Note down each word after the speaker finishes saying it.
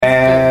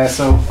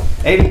So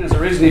Aileen is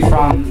originally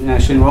from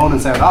Shinrone in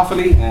South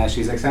Offaly.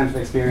 She's extensive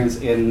experience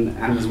in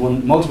and has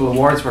won multiple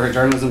awards for her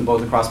journalism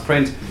both across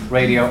print,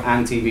 radio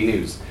and TV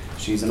news.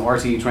 She's an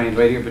RTE trained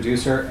radio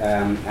producer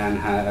and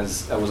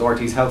was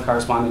RTE's health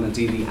correspondent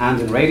in TV and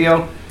in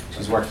radio.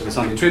 She's worked for the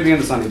Sunday Tribune,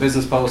 the Sunday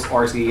Business Post,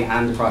 RTE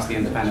and across the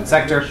independent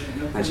sector,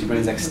 and she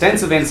brings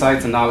extensive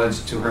insights and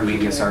knowledge to her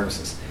media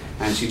services.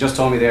 And she just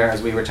told me there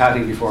as we were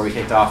chatting before we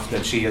kicked off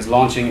that she is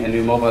launching a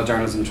new mobile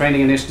journalism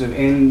training initiative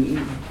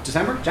in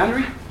December?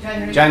 January.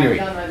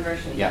 The online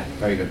version. Yeah,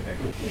 very good.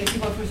 Yeah,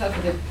 keep up yourself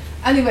with it.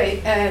 Anyway,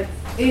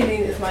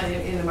 Aileen is my name,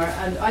 Aileen Mar,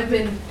 and I've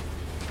been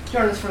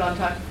journalist for a long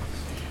time.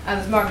 And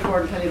as Margaret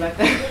Gordon tell you back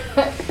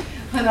there.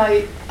 And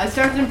I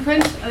started in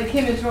print, and I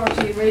came into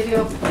RTE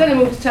radio, then I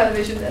moved to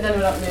television, and then I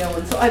went out on my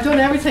own. So I've done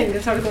everything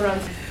that sort of go around.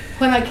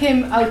 When I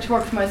came out to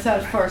work for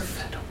myself first,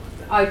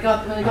 when I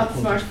got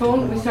the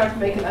smartphone, I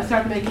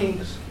started making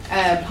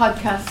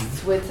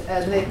podcasts with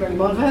the late Mary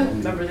Mulvihill,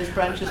 remember this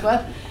branch as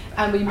well,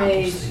 and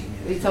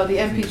we saw the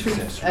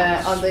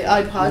MP3 on the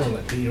iPod.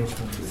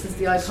 This is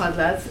the iPod,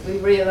 lads. We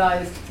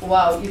realised,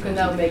 wow, you can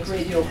now make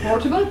radio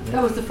portable.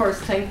 That was the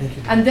first thing.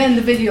 And then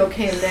the video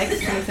came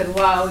next, and we said,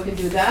 wow, we can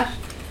do that.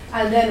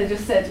 And then I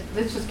just said,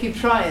 let's just keep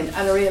trying.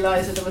 And I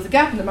realised that there was a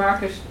gap in the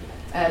market,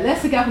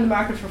 less a gap in the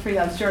market for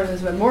freelance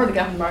journalism and more of a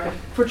gap in the market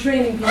for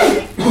training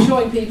people,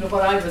 showing people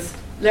what I was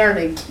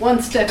learning,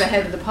 one step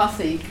ahead of the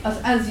posse.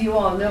 As you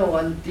all know,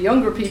 and the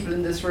younger people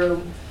in this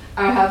room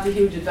have the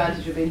huge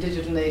advantage of being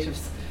digital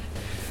natives.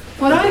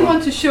 What I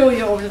want to show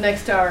you over the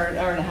next hour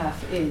and a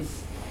half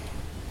is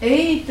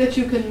that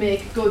you can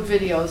make good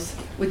videos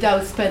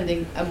without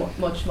spending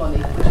much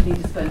money, but you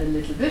need to spend a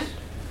little bit.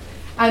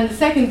 And the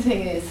second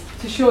thing is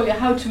to show you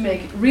how to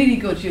make really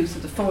good use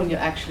of the phone you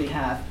actually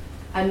have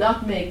and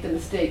not make the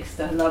mistakes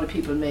that a lot of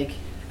people make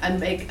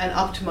and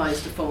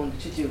optimize the phone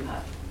that you do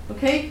have.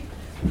 Okay?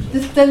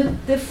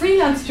 The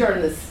freelance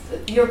journalist,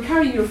 you're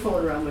carrying your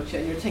phone around with you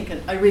and you're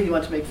thinking, I really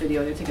want to make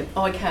video, and you're thinking,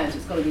 oh, I can't,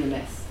 it's going to be a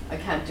mess, I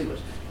can't do it.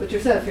 But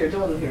yourself here,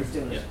 Donald here is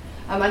doing it.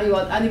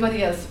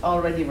 Anybody else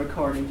already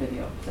recording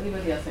video? Does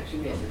anybody else actually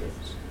made this?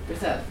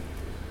 Yourself?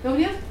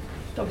 Nobody else?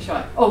 Don't be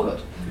shy. Oh,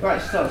 good. Right,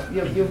 so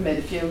you've made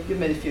a few. I'm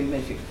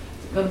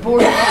going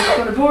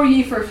to bore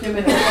you for a few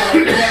minutes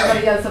and get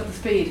everybody else up to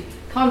speed.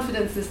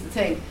 Confidence is the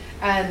thing,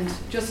 and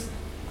just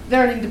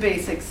learning the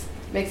basics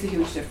makes a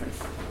huge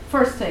difference.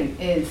 First thing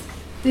is,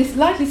 this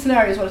likely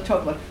scenario is what I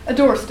talk about, a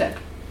doorstep.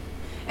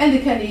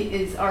 Enda Kenny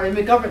is our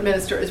government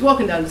minister, is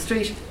walking down the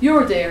street,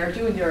 you're there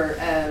doing your,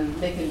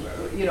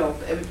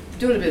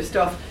 doing a bit of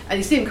stuff, and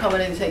you see him coming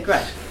in and you think,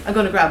 great, I'm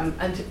going to grab him,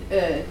 and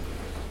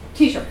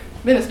Taoiseach,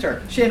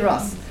 Minister, Shane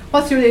Ross,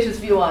 what's your latest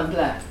view on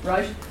blah,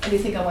 right? And you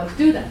think, I want to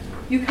do that.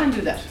 You can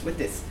do that with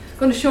this. I'm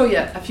going to show you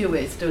a few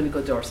ways of doing a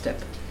good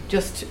doorstep,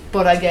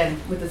 but again,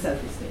 with the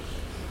selfie stick.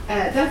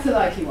 That's a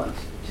likely one.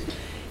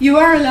 You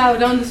are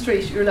allowed on the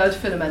street, you're allowed to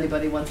film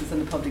anybody once it's on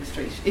the public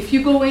street. If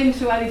you go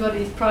into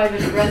anybody's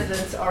private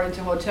residence or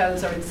into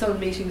hotels or in some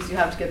meetings, you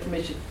have to get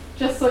permission,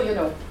 just so you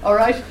know, all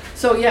right?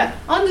 So yeah,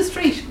 on the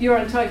street, you're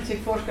entitled to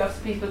take photographs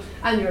of people,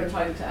 and you're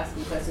entitled to ask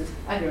them questions,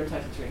 and you're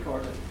entitled to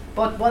record them.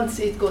 But once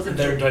it goes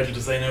into... They're entitled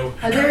to say no.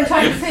 And they're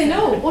entitled to say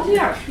no. Oh, they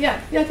are. Yeah,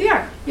 they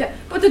are. Yeah.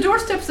 But the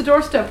doorstep's the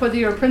doorstep, whether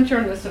you're a print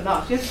journalist or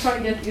not. You have to try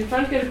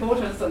to get a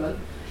quote on someone.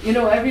 You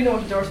know, every know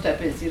what a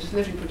doorstep is. You just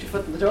literally put your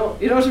foot in the door.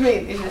 You know what I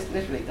mean? It is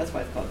literally, that's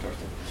why it's called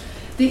doorstep.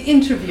 The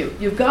interview.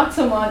 You've got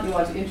someone, you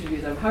want to interview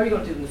them. How are you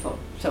going to do it on the phone?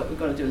 So we're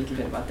going to do a little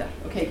bit about that.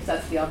 Okay, because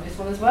that's the obvious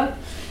one as well.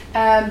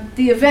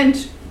 The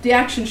event, the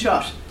action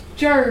shot.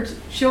 Jared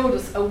showed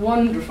us a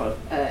wonderful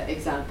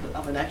example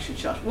of an action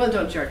shot. Well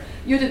done, Jared.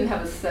 You didn't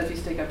have a selfie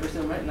stick, I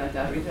presume, or anything like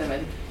that, or you didn't have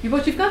anything.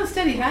 But you've got a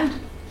steady hand.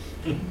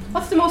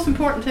 What's the most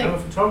important thing? I'm a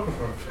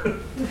photographer.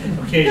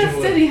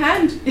 Occasionally. Steady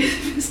hand.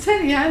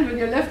 Steady hand when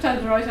you're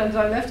left-handed, right-handed,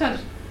 or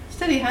left-handed.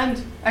 Steady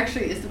hand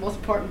actually is the most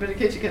important bit of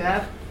kit you can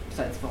have,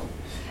 besides phone.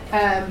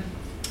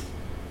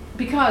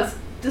 Because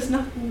there's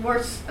nothing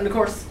worse, and of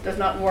course there's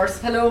nothing worse.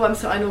 Hello,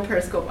 I know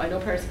Periscope. I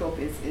know Periscope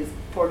is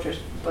portrait,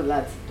 but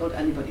lads, don't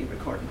anybody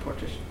record in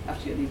portrait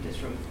after you leave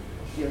this room.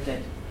 You're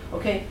dead.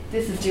 Okay?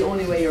 This is the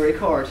only way you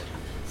record.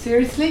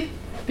 Seriously?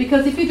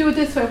 Because if you do it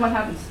this way, what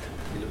happens?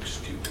 You look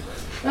stupid.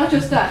 Not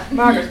just that.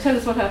 Margaret, tell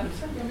us what happens.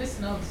 You're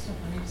missing all the stuff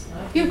I need to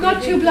know. You've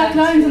got two black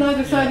lines on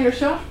either side of your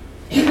shot.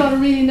 You've got a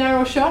really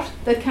narrow shot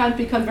that can't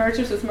be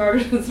converted, as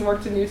Margaret has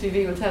worked in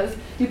UTV will tell us.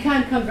 You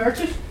can't convert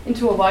it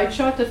into a wide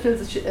shot that fills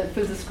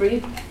the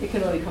screen. It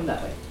can only come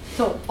that way.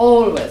 So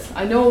always,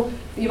 I know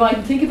you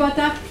mightn't think about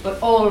that,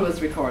 but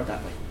always record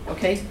that way,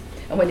 okay?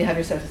 And when you have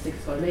your selfie stick,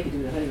 it's going to make you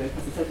do that anyway,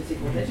 because the selfie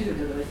stick won't let you do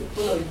the other way.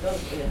 Well, no, you've done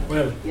it.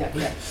 Well.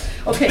 Yeah.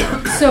 Okay,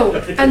 so,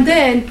 and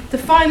then the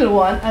final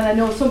one, and I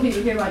know some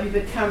people here might be a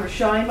bit camera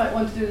shy, might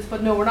want to do this,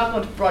 but no, we're not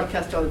going to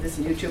broadcast all of this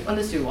on YouTube,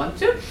 unless you want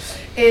to,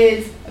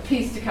 is a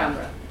piece to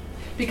camera.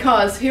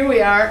 Because here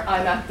we are,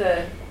 I'm at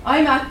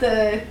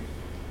the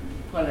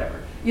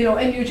whatever,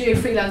 NUJ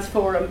Freelance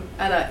Forum,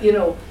 and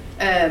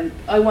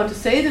I want to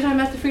say that I'm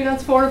at the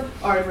Freelance Forum,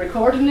 or I've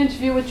recorded an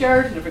interview with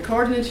Jared, and I've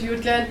recorded an interview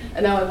with Glenn,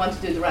 and now I want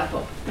to do the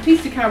wrap-up. The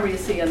piece of camera you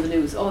see on the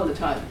news all the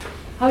time.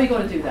 How are you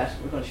going to do that?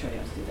 We're going to show you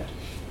how to do that.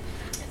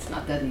 It's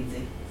not that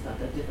easy. It's not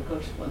that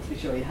difficult once we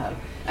show you how.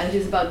 And it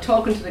is about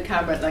talking to the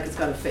camera like it's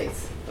got a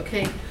face.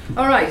 Okay?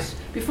 Alright,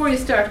 before you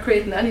start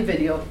creating any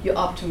video, you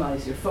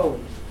optimize your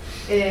phone.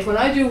 When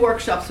I do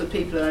workshops with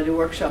people, and I do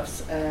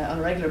workshops on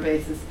a regular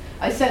basis,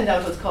 I send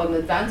out what's called an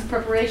advanced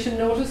preparation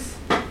notice.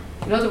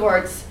 In other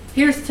words,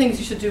 here's things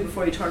you should do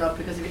before you turn up,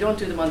 because if you don't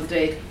do them on the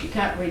day, you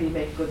can't really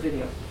make a good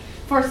video.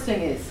 First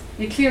thing is,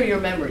 you clear your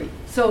memory.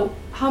 So,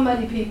 how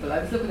many people, I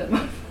was looking at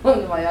my phone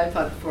and my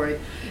iPad before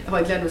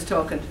while Glenn was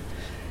talking,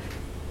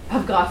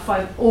 have got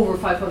over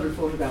 500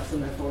 photographs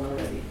on their phone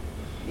already?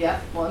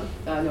 Yeah, one,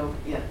 I know,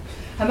 yeah.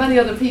 How many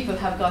other people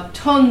have got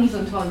tons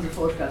and tons of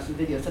photographs and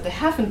videos that they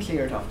haven't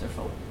cleared off their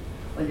phone?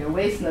 Well, you're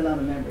wasting a lot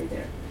of memory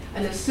there.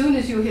 And as soon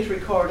as you hit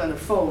record on a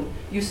phone,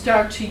 you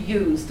start to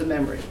use the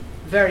memory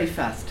very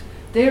fast.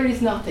 There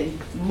is nothing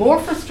more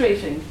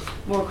frustrating,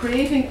 more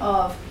creating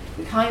of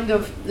the kind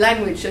of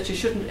language that you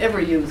shouldn't ever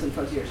use in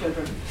front of your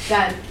children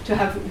than to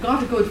have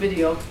got a good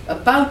video,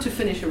 about to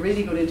finish a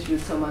really good interview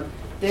with someone.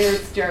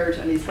 There's Jared,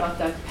 and he's got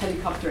that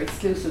helicopter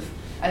exclusive,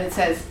 and it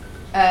says,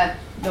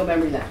 no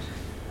memory left.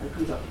 And it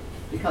comes up,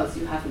 because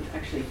you haven't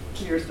actually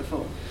cleared the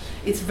phone.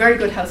 It's very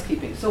good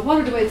housekeeping. So what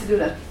are the ways to do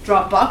that?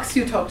 Dropbox,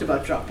 you talked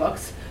about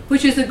Dropbox,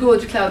 which is a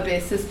good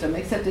cloud-based system,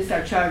 except they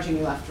start charging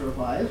you after a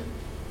while.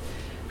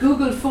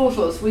 Google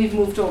Photos, we've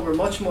moved over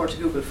much more to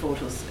Google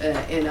Photos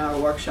in our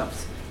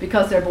workshops,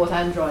 because they're both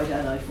Android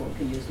and iPhone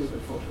can use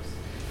Google Photos.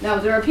 Now,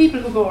 there are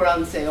people who go around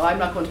and say, oh, I'm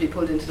not going to be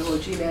pulled into the whole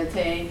Gmail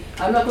thing,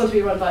 I'm not going to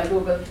be run by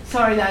Google.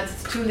 Sorry lads,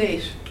 it's too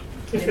late.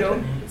 You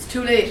know, it's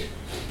too late.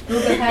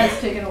 Google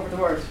has taken over the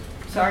world.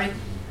 Sorry,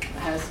 it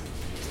has.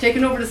 It's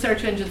taken over the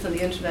search engines on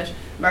the internet.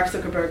 Mark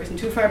Zuckerberg isn't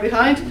too far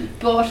behind,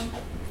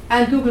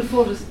 and Google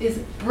Photos is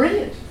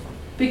brilliant,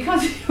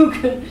 because you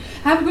can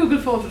have Google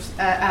Photos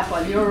app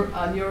on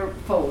your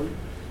phone,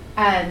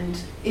 and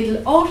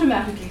it'll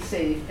automatically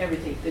save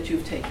everything that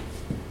you've taken.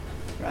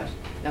 Right.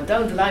 Now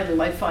down the line we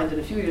might find in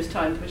a few years'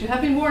 time, but you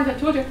have been warned, I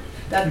told you,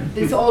 that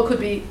this all could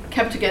be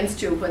kept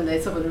against you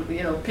when someone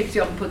picks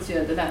you up and puts you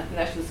in the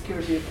national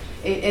security,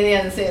 in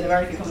the NSA in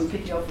America comes and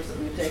pick you up for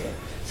something you've taken.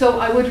 So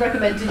I would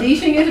recommend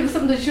deleting it if it's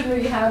something that you shouldn't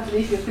really have,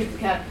 deleting it as quick as you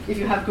can if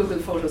you have Google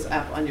Photos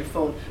app on your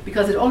phone,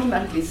 because it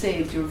automatically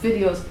saves your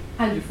videos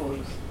and your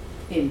photos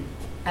in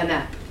an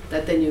app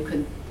that then you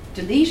can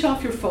delete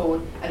off your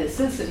phone, and it's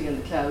still sitting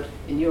in the cloud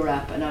in your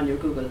app and on your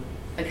Google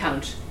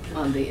account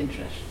on the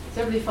internet. Does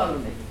everybody follow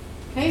me?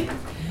 Okay?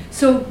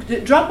 So the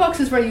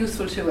Dropbox is very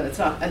useful too, and it's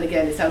not, and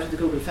again, it's out of the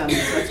Google family,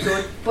 so that's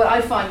good. But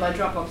I find my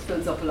Dropbox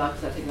fills up a lot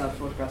because I take a lot of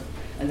photographs,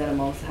 and then I'm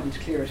also having to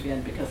clear it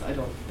again because I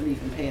don't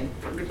believe in paying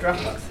for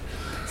Dropbox.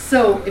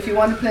 So if you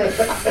want to play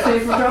for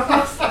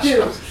Dropbox,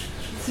 do.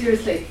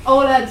 Seriously,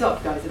 all adds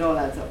up, guys. It all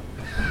adds up.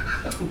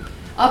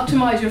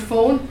 Optimize your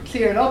phone,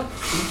 clear it up.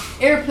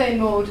 Airplane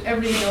mode.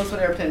 Everybody knows what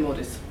airplane mode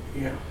is.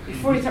 Yeah.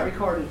 Before you start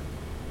recording,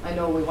 I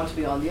know we want to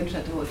be on the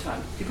internet the whole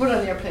time. If you put it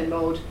on airplane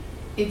mode,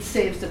 it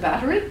saves the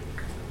battery.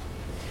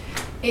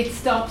 It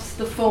stops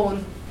the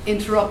phone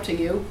interrupting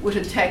you with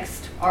a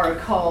text or a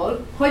call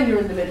when you're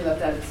in the middle of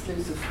that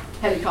exclusive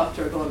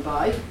helicopter going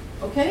by.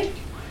 Okay?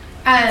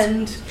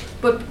 And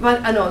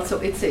also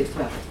it saves the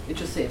battery. It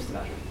just saves the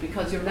battery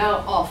because you're now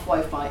off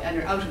Wi-Fi and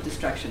you're out of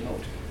distraction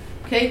mode.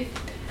 Okay?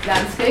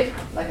 Landscape,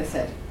 like I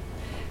said.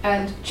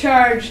 And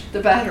charge the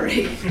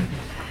battery.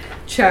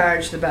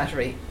 Charge the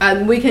battery.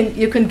 And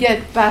you can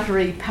get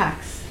battery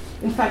packs.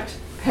 In fact,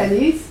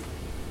 pennies.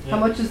 Yeah. How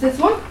much is this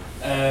one?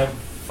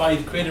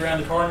 £5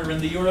 around the corner in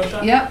the Euro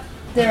shop. Yeah.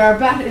 There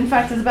are in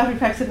fact there's a battery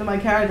pack sitting in my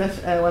car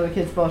that one of the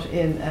kids bought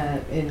in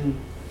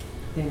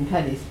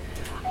pennies.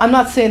 I'm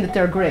not saying that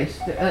they're great.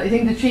 I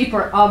think the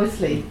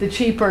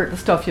cheaper the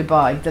stuff you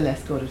buy, the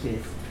less good it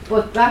is.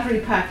 But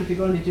battery pack, if you're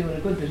going to be doing a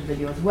good bit of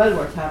video, is well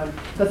worth having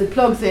because it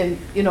plugs in,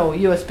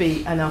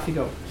 USB, and off you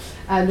go.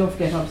 And don't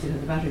forget, obviously, to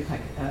have the battery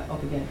pack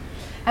up again.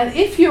 And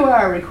if you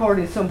are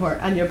recording somewhere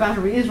and your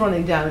battery is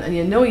running down and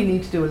you know you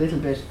need to do a little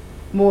bit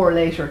more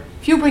later,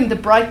 if you bring the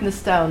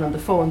brightness down on the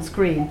phone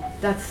screen,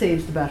 that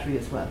saves the battery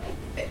as well.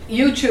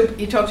 YouTube,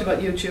 you talked about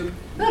YouTube.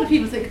 A lot of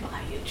people think,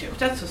 YouTube,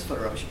 that's just full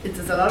of rubbish.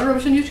 There's a lot of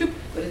rubbish on YouTube,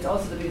 but it's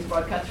also the biggest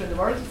broadcaster in the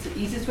world. It's the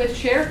easiest way to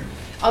share.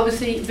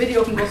 Obviously,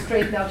 video can go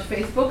straight now to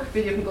Facebook.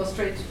 Video can go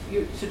straight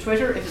to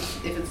Twitter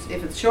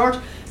if it's short.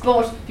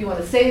 But if you want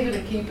to save it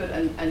and keep it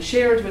and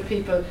share it with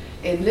people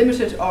in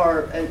limited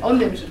or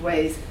unlimited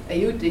ways, the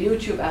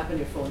YouTube app on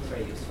your phone is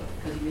very useful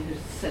because you can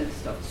just send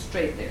stuff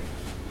straight there.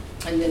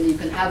 And then you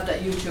can have that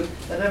YouTube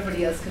that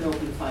everybody else can open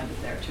and find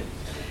it there too.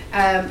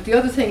 The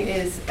other thing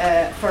is,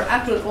 for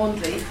Apple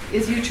only,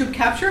 is YouTube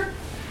Capture,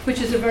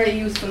 which is a very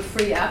useful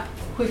free app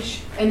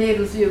which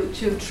enables you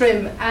to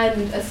trim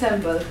and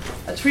assemble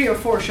a 3 or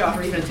 4 shot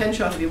or even a 10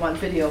 shot if you want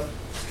video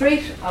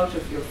straight out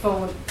of your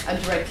phone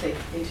and directly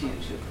into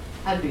YouTube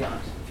and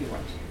beyond if you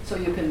want. So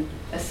you can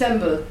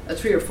assemble a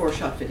 3 or 4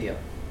 shot video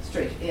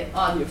straight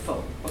on your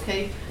phone,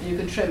 okay? And you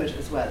can trim it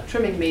as well.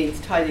 Trimming means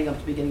tidying up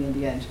the beginning and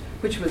the end,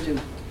 which we'll do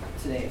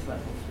today as well,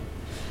 hopefully.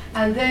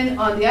 And then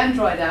on the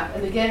Android app,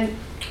 and again,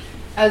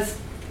 as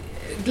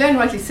Glenn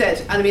rightly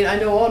said, and I mean, I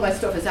know all my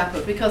stuff is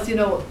Apple, because, you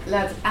know,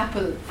 lads,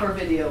 Apple for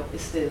video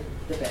is still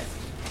the best.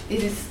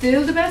 It is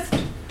still the best.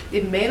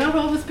 It may not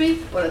always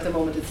be, but at the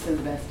moment it's still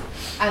the best.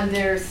 And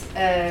there's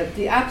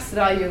the apps that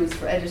I use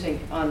for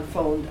editing on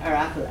phone are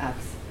Apple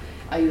apps.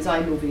 I use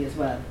iMovie as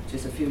well, which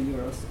is a few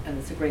euros, and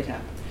it's a great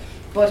app.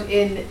 But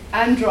in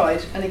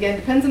Android, and again,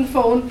 depends on the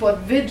phone,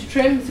 but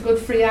VidTrim is a good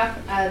free app,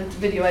 and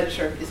Video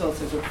Editor is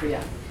also a good free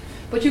app.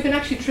 But you can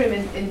actually trim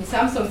in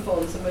Samsung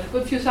phones, and we've a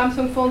good few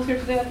Samsung phones here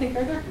today, I think,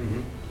 are there?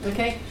 Mm-hmm.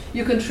 Okay,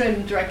 you can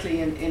trim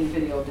directly in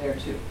video there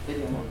too,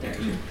 video mode there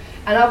too.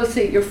 And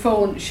obviously your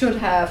phone should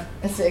have,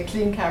 let's say, a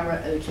clean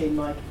camera and a clean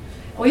mic.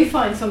 We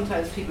find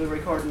sometimes people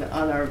recording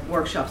on our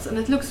workshops and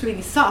it looks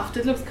really soft,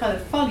 it looks kind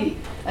of foggy,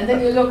 and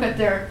then you look at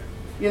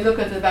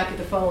the back of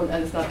the phone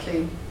and it's not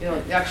clean. You know,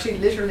 you actually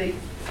literally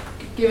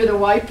give it a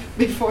wipe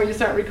before you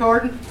start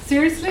recording.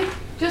 Seriously,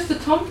 just a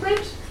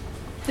thumbprint.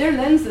 They're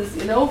lenses,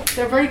 you know,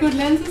 they're very good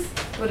lenses,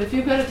 but if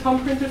you've got a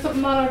thumbprint or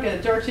something on it, get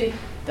it dirty,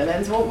 the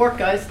lens won't work,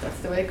 guys. That's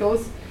the way it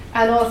goes.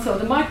 And also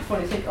the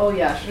microphone, you think, oh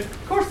yeah, sure,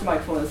 of course the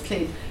microphone is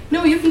clean.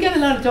 No, you can get a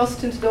lot of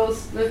dust into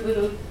those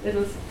little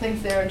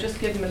things there, and just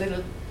give them a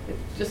little,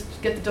 just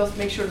get the dust,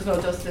 make sure there's no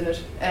dust in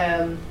it.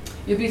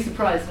 You'll be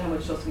surprised at how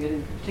much dust you get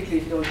in, particularly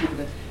if you don't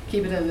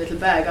keep it in a little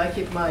bag. I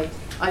keep my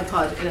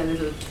iPod in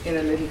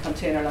a little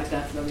container like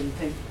that, no little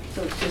thing.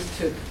 So it's just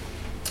to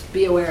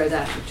be aware of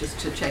that, just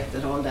to check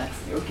that all that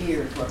your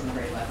gear is working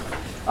very well.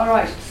 All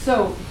right,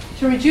 so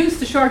to reduce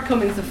the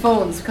shortcomings of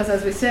phones, because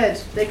as we said,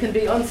 they can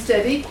be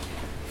unsteady.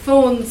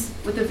 Phones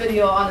with the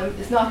video on them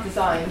is not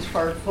designed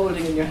for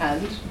holding in your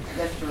hand,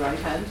 left or right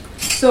hand.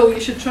 So you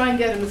should try and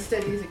get them as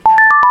steady as you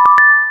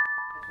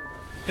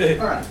can.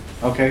 All right.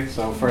 Okay,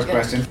 so first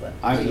question. So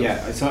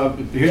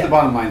here's the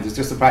bottom line. It's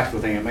just a practical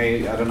thing.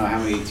 I don't know how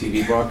many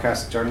TV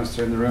broadcast journalists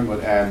are in the room,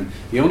 but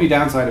the only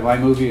downside of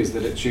iMovie is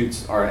that it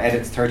shoots or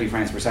edits 30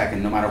 frames per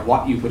second no matter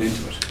what you put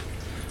into it.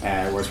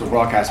 Whereas for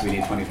broadcast we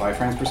need 25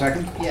 frames per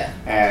second. Yeah.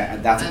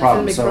 And that's a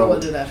problem. Filmic Pro will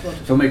do that, won't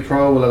it? Filmic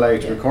Pro will allow you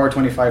to record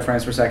 25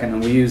 frames per second,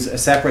 and we use a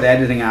separate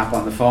editing app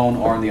on the phone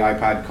or on the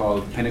iPad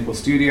called Pinnacle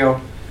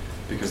Studio,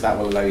 because that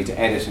will allow you to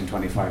edit in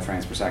 25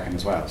 frames per second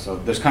as well. So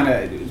there's kind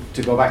of,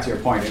 to go back to your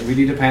point, it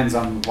really depends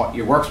on what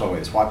your workflow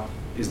is, what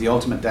is the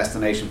ultimate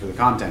destination for the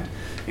content.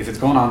 If it's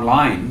going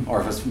online,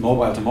 or if it's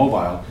mobile to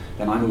mobile,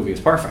 then iMovie is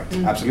perfect,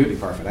 absolutely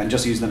perfect, and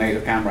just use the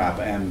native camera app.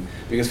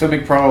 Because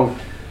Filmic Pro,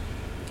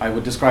 I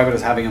would describe it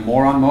as having a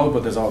moron mode,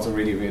 but there's also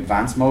really, really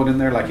advanced mode in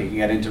there. Like you can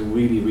get into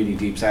really, really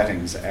deep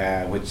settings,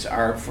 which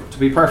are, to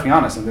be perfectly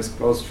honest, and this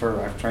goes for,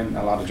 I've trained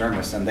a lot of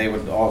journalists, and they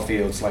would all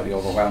feel slightly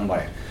overwhelmed by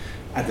it.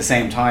 At the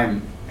same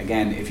time,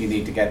 again, if you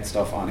need to get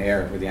stuff on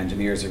air where the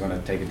engineers are going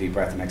to take a deep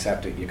breath and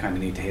accept it, you kind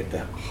of need to hit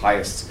the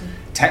highest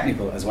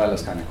technical as well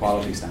as kind of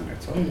quality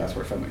standard. So that's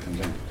where Filmic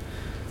comes in.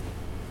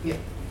 Yeah.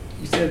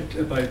 You said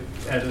about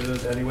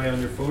edited anyway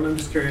on your phone. I'm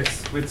just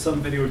curious, with some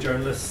video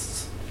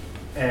journalists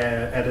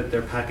edit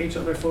their package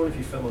on their phone if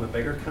you film with a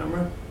bigger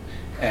camera?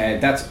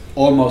 That's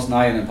almost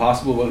nigh and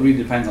impossible. Well, it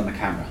really depends on the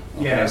camera.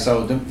 Okay? Yeah.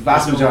 So the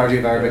vast majority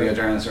of our video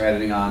journalists are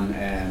editing on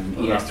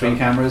EX3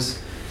 cameras,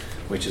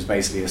 which is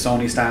basically a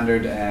Sony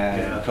standard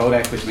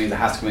codec, which means it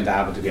has to come into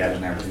Avid to be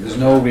edited and everything. There's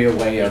no real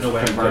way of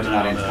converting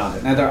that into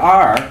content. Now there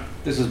are,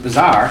 this is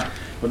bizarre,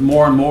 but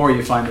more and more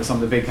you find that some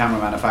of the big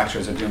camera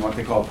manufacturers are doing what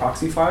they call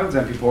proxy files,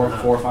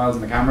 MP4 files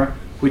in the camera,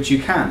 which you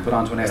can put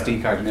onto an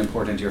SD card and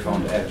import into your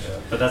phone to edit.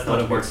 But that's not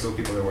a workflow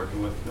people are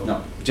working with?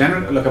 No.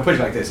 Generally, look, I'll put it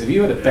like this. If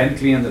you had a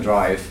Bentley in the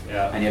drive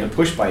and you had a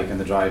push bike in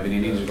the drive and you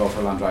needed to go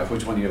for a long drive,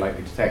 which one are you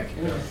likely to take?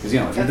 Because, you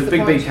know, if you have the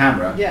big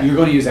camera, you're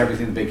going to use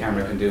everything the big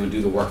camera can do and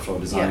do the workflow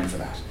design for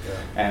that.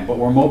 But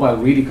where mobile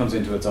really comes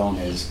into its own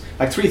is,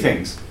 like, three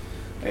things.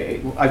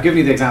 I've given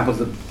you the examples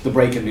of the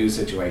breaking news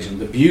situation.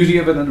 The beauty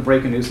of it in the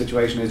breaking news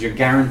situation is you're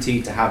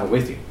guaranteed to have it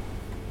with you.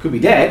 Could be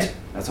dead,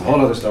 that's a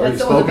whole other story. That's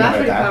You've spoken the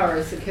battery about that. power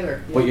is the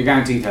killer. But you're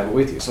guaranteed to have it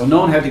with you. So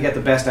knowing how to get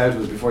the best out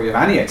of it before you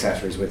have any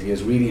accessories with you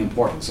is really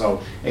important.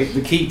 So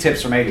the key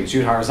tips from Ailey: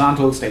 shoot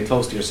horizontal, stay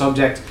close to your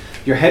subject.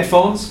 Your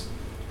headphones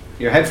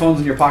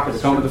in your pocket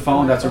that come with the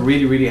phone, that's a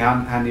really, really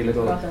handy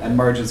little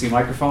emergency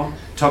microphone.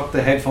 Tuck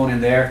the headphone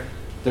in there.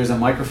 There's a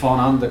microphone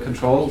on the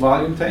control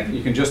volume thing.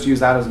 You can just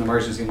use that as an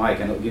emergency mic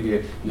and it'll give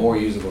you more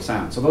usable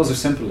sound. So those are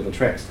simple little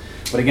tricks.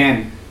 But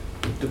again,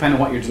 depending on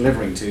what you're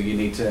delivering to, you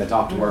need to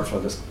adopt a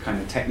workflow that's kind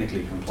of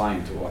technically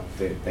compliant to what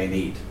they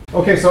need.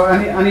 Okay, so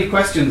any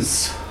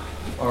questions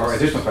or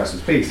additional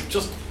questions, please?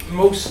 Just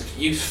most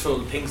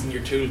useful things in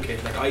your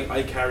toolkit. Like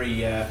I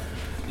carry a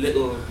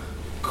little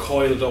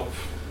coiled up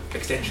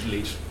extension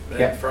lead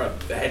for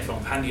the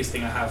headphones. Handiest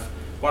thing I have.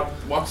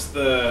 What's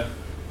the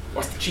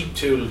cheap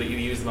tool that you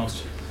use the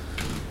most?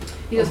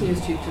 He doesn't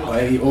use cheap tools.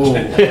 RTE.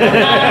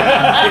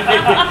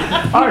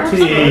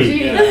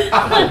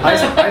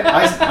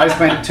 I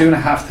spent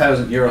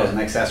 €2,500 in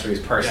accessories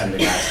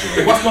personally last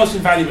year. What's the most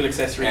invaluable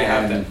accessory you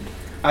have then?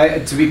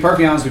 To be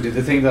perfectly honest with you,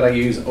 the thing that I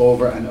use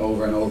over and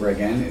over and over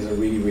again is a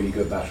really, really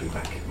good battery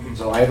pack.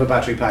 So I have a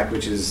battery pack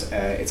which is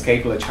it's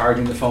capable of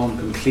charging the phone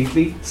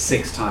completely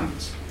 6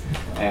 times.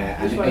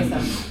 Which one is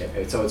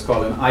that? So it's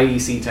called an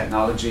IEC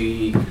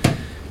technology.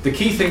 The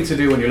key thing to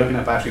do when you're looking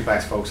at battery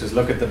packs, folks, is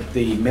look at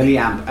the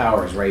milliamp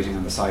hours rating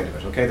on the side of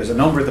it. Okay, there's a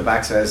number at the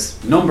back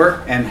says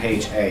number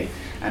MHA.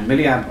 And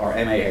milliamp or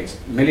MAH,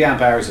 milliamp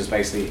hours is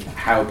basically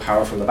how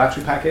powerful the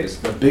battery pack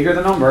is. The bigger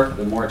the number,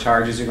 the more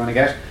charges you're going to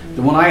get.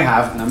 The one I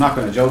have, and I'm not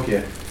going to joke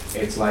you,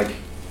 it's like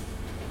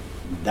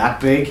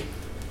that big.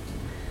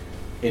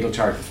 It'll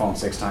charge the phone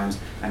 6 times,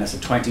 and it's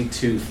a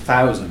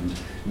 22,000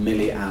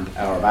 milliamp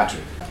hour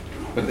battery.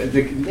 But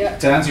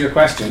to answer your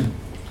question,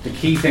 the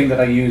key thing that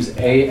I use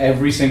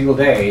every single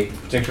day,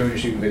 particularly when you're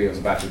shooting video, is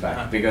a battery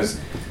pack, because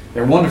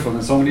they're wonderful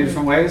in so many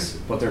different ways,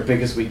 but their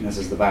biggest weakness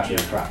is the battery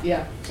is crap.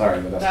 Yeah. Sorry,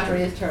 but that's battery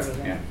true. is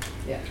terrible. Yeah.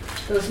 Yeah.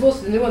 So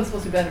the new one's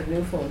supposed to be better than the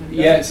new phone. Have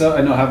you Yeah, done so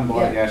I know I haven't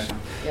bought it Yeah. yet.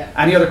 Yeah.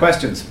 Any other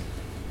questions?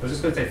 I was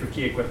just going to say for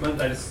key equipment,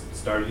 I just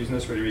started using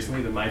this really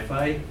recently, the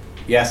MiFi,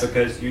 Yes.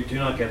 because you do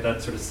not get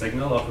that sort of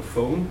signal off a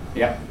phone.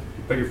 Yep.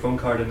 You put your phone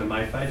card in the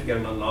MiFi to get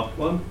an unlocked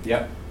one.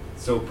 Yep.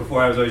 So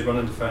before I was always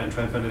running to try and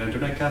find an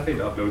internet cafe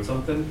to upload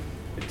something.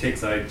 It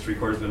takes like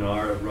 3/4 of an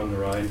hour of running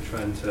around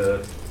trying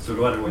to, so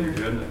no matter what you're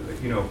doing,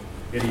 like, you know,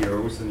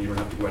 €80 and you don't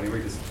have to go anywhere,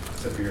 just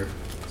sit where you're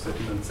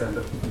sitting and send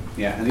it.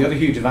 Yeah, and the other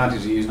huge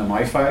advantage of using a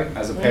MiFi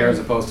as a pair as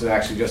opposed to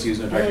actually just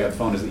using it directly on the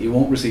phone is that you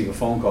won't receive a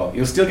phone call.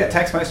 You'll still get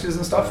text messages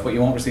and stuff, but you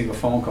won't receive a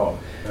phone call.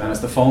 Yeah. And it's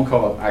the phone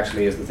call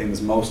actually is the thing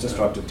that's most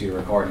destructive to your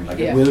recording. Like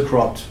Yeah. it will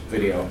corrupt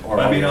video or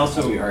But I mean audio,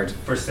 also as we heard.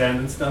 for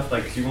sending stuff,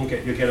 like you'll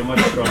get a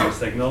much stronger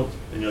signal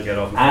and you'll get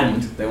off the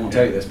And phone. they won't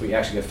tell you this, but you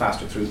actually get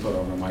faster throughput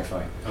over a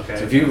MiFi. Okay.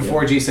 So if you have a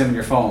 4G SIM in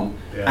your phone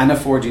Yeah. and a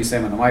 4G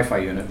SIM in the Wi-Fi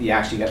unit, you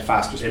actually get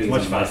faster speeds It's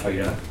much on the faster, Wi-Fi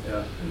yeah. unit.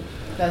 Yeah.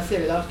 That'll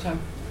save a lot of time.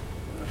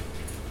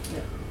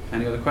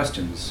 Any other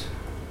questions?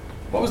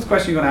 What was the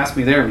question you were going to ask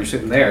me there when you're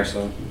sitting there?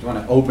 So do you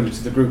want to open it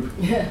to the group?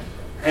 Yeah.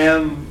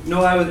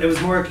 No, it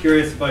was more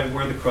curious about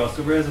where the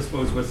crossover is, I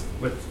suppose, with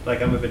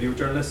like I'm a video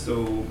journalist,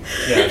 so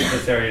yeah,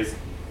 this area is,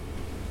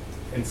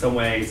 in some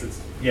ways, it's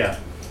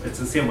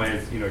the same way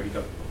as, you know,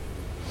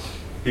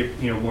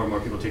 more and more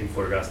people taking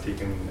photographs, so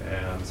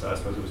I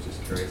suppose I was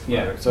just curious.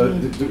 Yeah, whether- so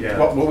Yeah.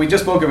 what we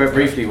just spoke about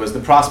briefly was the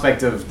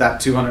prospect of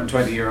that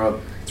 €220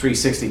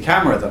 360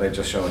 camera that I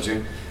just showed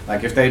you.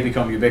 Like if they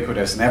become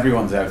ubiquitous and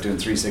everyone's out doing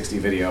 360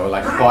 video,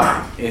 like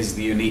what is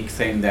the unique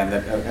thing then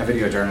that a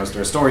video journalist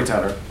or a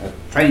storyteller, a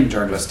trained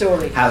journalist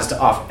Story. has to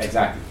offer?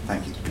 Exactly,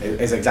 thank you,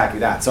 is exactly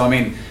that. So I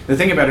mean, the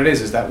thing about it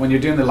is that when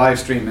you're doing the live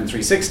stream in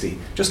 360,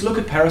 just look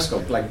at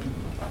Periscope, like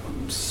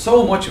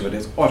so much of it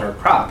is utter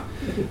crap.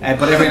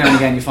 But every now and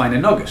again you find a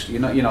nugget,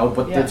 but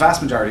Yeah. the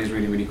vast majority is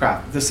really, really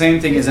crap. The same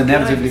thing is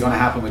inevitably going to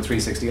happen with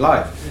 360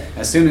 Live.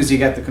 Yeah. As soon as you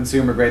get the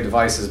consumer grade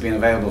devices being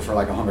available for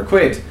like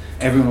 £100,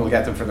 everyone will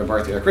get them for their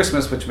birthday or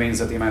Christmas, which means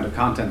that the amount of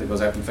content that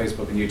goes out on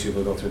Facebook and YouTube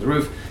will go through the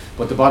roof.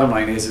 But the bottom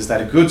line is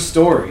that a good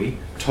story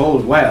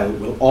told well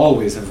will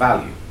always have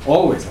value,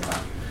 always have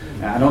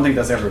value. I don't think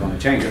that's ever going to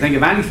change. I think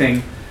if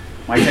anything,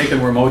 my take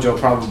on where Mojo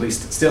probably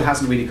still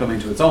hasn't really come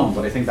into its own,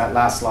 but I think that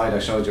last slide I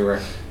showed you where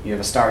you have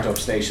a startup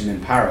station in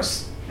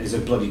Paris is a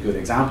bloody good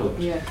example of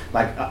it. Yeah.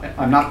 Like,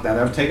 I'm not that,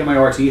 I've taken my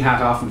RT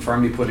hat off and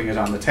firmly putting it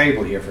on the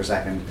table here for a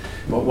second,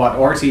 but what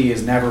RT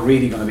is never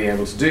really going to be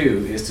able to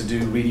do is to do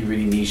really,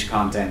 really niche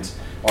content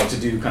or to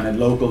do kind of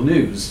local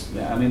news.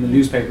 I mean, the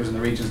newspapers in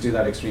the regions do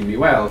that extremely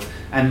well,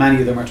 and many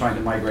of them are trying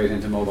to migrate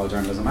into mobile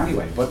journalism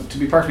anyway. But to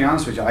be perfectly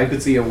honest with you, I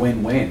could see a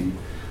win-win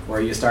where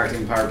you start to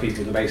empower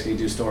people to basically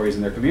do stories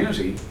in their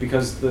community,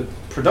 because the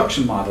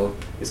production model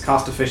is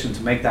cost efficient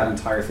to make that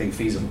entire thing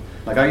feasible.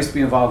 Like I used to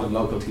be involved in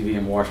local TV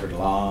in Waterford a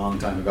long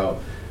time ago,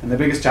 and the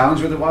biggest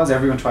challenge with it was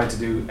everyone tried to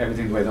do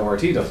everything the way the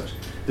RT does it.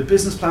 The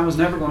business plan was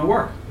never going to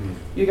work.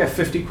 You get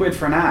 50 quid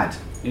for an ad,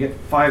 you get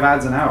 5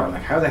 ads an hour.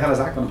 Like how the hell is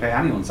that going to pay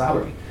anyone's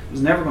salary? It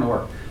was never going to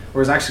work.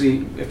 Whereas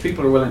actually, if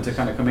people are willing to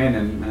kind of come in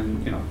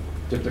and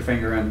dip their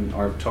finger in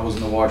or toes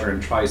in the water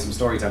and try some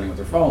storytelling with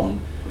their phone,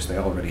 which they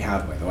already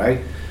have by the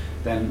way,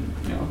 then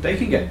they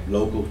can get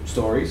local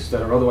stories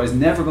that are otherwise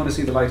never going to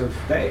see the light of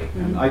day.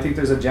 And I think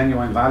there's a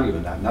genuine value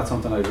in that, and that's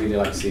something I'd really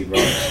like to see grow.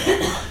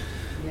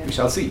 Yeah. We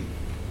shall see.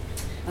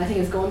 I think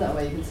it's going that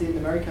way. You can see it in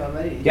America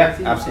already. You Yeah, can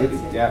see the absolutely.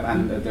 States, Yeah,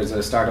 and there's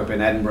a startup in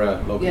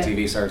Edinburgh, local Yeah.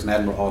 TV service in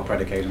Edinburgh, all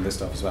predicated on this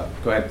stuff as well.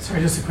 Go ahead.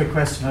 Sorry, just a quick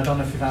question. I don't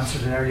know if you've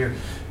answered it earlier,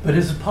 but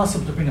is it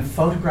possible to bring a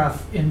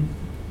photograph in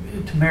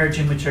to merge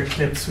in with your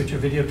clips, with your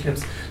video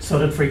clips, so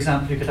that, for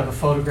example, you could have a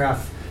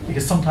photograph,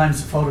 because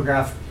sometimes a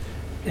photograph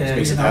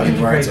Speaks a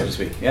thousand words, so to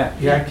speak. Yeah.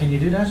 Yeah, can you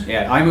do that?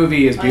 Yeah,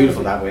 iMovie is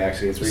beautiful that way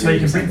actually. It's really, So you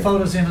really can bring simple.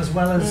 photos in as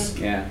well as...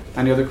 Yeah.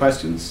 Any other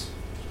questions?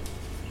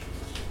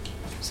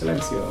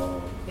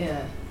 Silencio.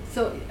 Yeah.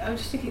 So I'm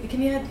just thinking,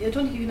 can you add? I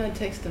don't think you can add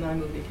text in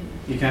iMovie, can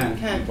you? You can,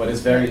 Can. but it's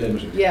very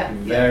limited. Yeah,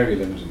 Very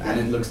limited. And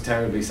it looks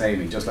terribly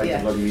samey, just like Yeah.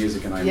 the bloody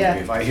music in iMovie. Yeah.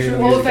 If I hear the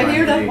Oh, music if I in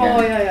hear that, iMovie oh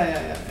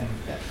again,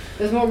 yeah.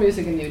 There's more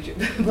music in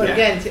YouTube. But Yeah.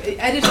 again, to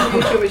edit on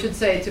YouTube, I should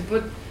say, to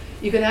put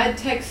You can add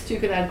text, you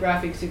can add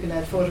graphics, you can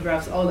add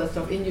photographs, all that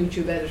stuff in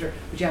YouTube Editor,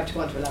 but you have to go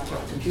onto a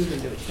laptop or computer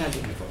and do it. You can't do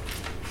it on your phone.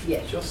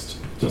 Yeah.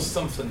 Just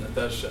something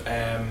that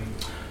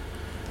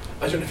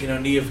I don't know if you know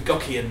Niamh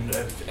Guckian.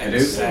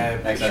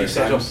 She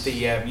set up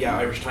the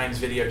Irish Times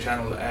video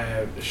channel.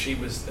 She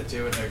was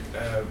doing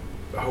a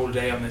whole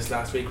day on this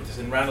last week with us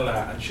in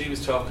Ranelagh, and she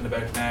was talking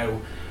about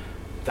now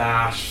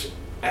that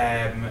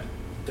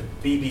the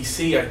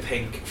BBC, I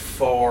think,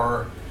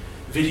 for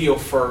video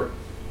for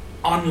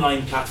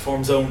online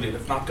platforms only,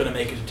 that's not going to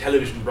make it a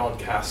television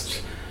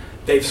broadcast,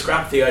 they've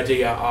scrapped the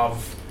idea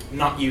of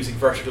not using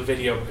vertical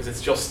video because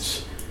it's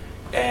just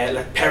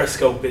like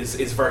Periscope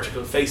is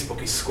vertical,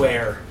 Facebook is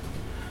square.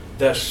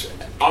 That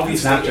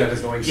obviously Snapchat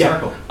is going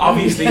circle.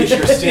 Obviously, if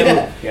you're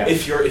still Yeah.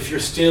 if you're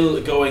still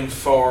going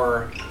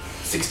for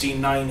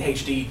 16:9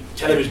 HD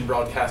television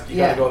broadcast, you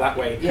got to go that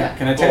way. Yeah.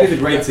 Can I tell you the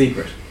great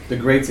secret? The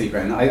great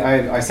secret. And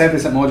I said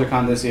this at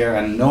MojoCon this year,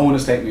 and no one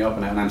has taken me up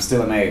on it, and I'm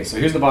still amazed. So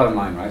here's the bottom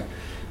line, right?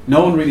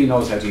 No one really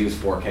knows how to use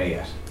 4K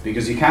yet,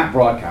 because you can't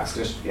broadcast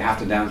it. You have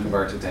to down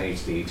convert it to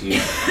HD to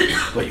use it.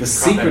 But the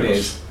secret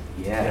is,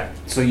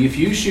 so if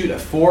you shoot a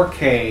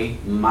 4K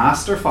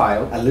master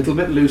file, a little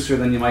bit looser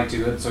than you might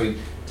do it, so you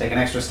take an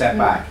extra step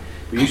back,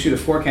 but you shoot a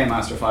 4K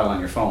master file on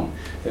your phone,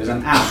 there's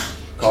an app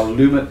called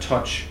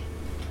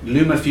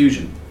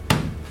LumaFusion,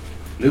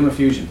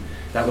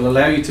 that will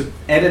allow you to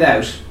edit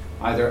out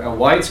either a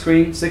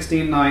widescreen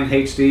 16:9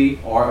 HD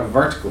or a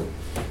vertical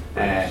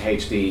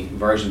HD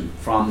version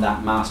from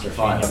that master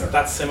file.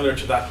 That's similar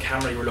to that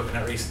camera you were looking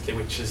at recently,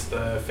 which is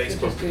the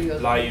Facebook Studios.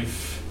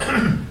 Live,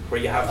 where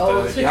you have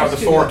Switcher you have the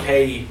Studios.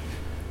 4K.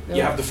 No.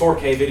 You have the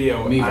 4K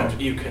video, Mevo.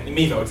 and you can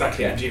Mevo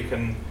exactly, and you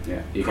can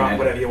You crop can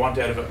whatever you want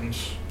out of it. And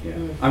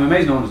I'm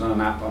amazed no one's done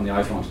an app on the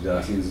iPhone to do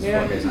that. Since it's a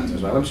 4K sensor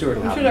as well. I'm sure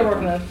it'll I'm happen. sure they're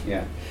working on it.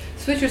 Yeah.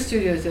 Switcher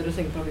Studios, the other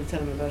thing, probably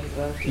tell them about it as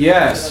well.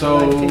 Yeah, So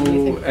so like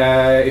TV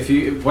thing. if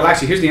you, well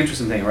actually here's the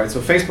interesting thing, right?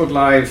 So Facebook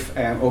Live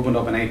opened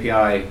up an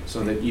API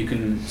so that you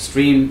can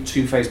stream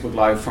to Facebook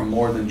Live from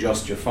more than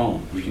just your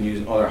phone. You can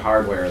use other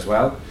hardware as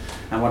well.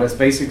 And what it's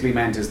basically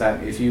meant is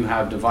that if you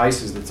have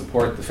devices that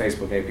support the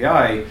Facebook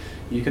API,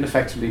 you can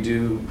effectively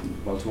do,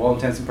 well, to all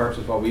intents and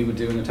purposes, what we would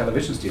do in a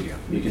television studio.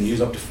 You can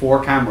use up to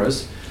 4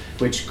 cameras,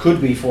 which could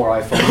be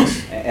 4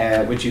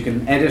 iPhones, which you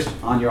can edit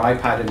on your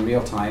iPad in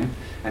real time,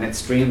 and it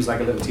streams like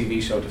a little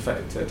TV show to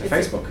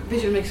Facebook.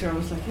 Visual Mixer, I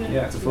was like,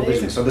 Yeah, it's a full amazing.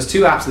 business. So there's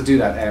 2 apps that do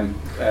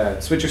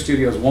that. Switcher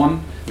Studios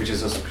 1, which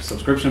is a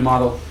subscription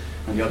model,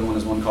 and the other one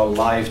is one called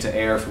Live to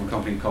Air from a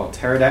company called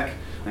Teradek.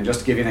 And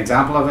just to give you an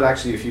example of it,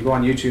 actually, if you go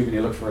on YouTube and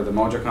you look for the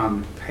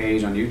MojoCon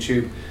page on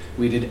YouTube,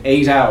 we did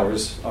 8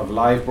 hours of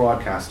live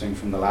broadcasting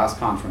from the last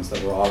conference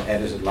that were all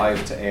edited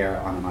live to air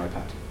on an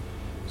iPad.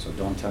 So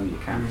don't tell me you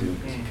can't do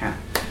it, because you can.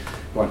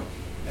 Go on.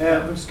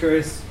 I'm just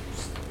curious,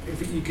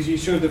 because you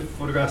showed the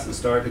photographs at the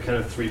start, the kind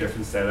of 3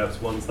 different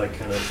setups. One's like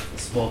kind of a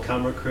small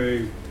camera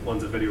crew,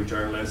 one's a video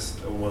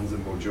journalist, and one's a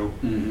Mojo.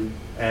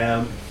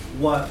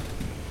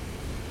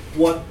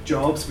 What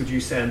jobs would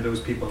you send those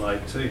people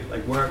out to?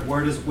 Like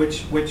where does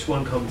which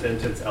one comes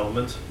into its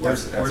element?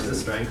 Where's the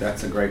strength?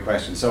 That's a great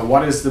question. So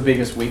what is the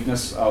biggest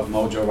weakness of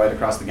Mojo right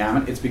across the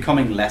gamut? It's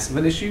becoming less of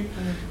an issue,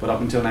 but up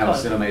until now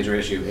it's still a major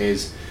issue,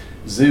 is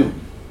zoom.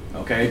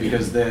 Okay,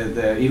 because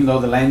the even though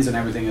the lens and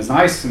everything is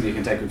nice and you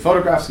can take good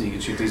photographs and you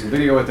can shoot decent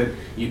video with it,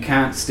 you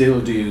can't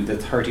still do the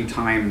 30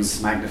 times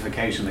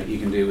magnification that you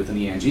can do with an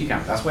ENG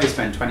camera. That's why you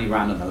spend 20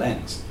 grand on the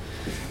lens.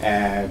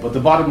 But the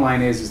bottom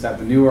line is that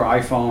the newer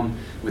iPhone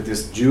with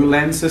this dual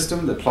lens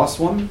system, the plus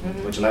one,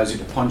 which allows you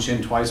to punch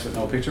in twice with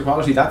no picture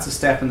quality, that's a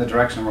step in the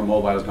direction where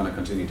mobile is going to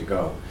continue to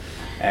go.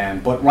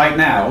 But right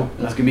now,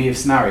 let's give me a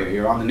scenario.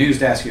 You're on the news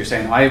desk, you're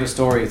saying, I have a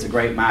story, it's a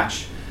great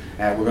match,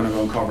 we're going to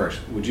go and cover it.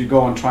 Would you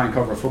go and try and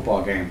cover a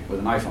football game with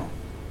an iPhone?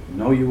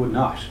 No, you would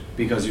not,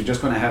 because you're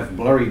just going to have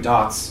blurry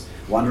dots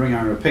wandering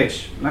around a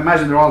pitch. And I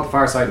imagine they're all at the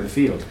far side of the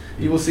field.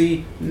 You will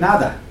see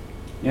nada.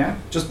 Yeah,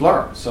 just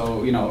blur.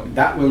 So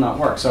that will not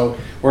work. So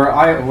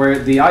where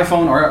the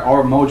iPhone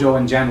or Mojo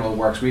in general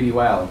works really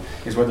well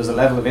is where there's a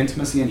level of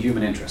intimacy and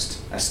human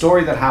interest. A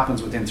story that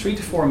happens within 3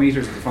 to 4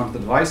 meters of the front of the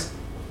device,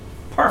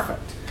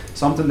 perfect.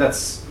 Something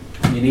that's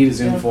you need a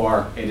zoom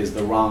for, it is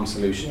the wrong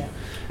solution.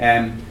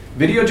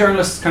 Video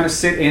journalists kind of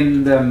sit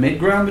in the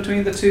mid-ground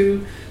between the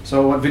two.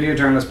 So what video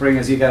journalists bring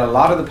is you get a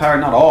lot of the power,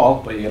 not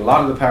all, but you get a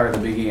lot of the power of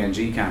the big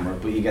ENG camera,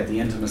 but you get the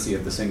intimacy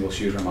of the single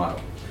shooter model.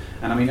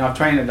 And I mean, I've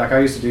trained, like I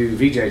used to do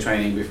VJ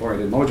training before I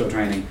did Mojo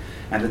training,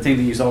 and the thing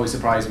that used to always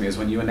surprise me is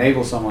when you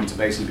enable someone to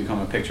basically become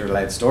a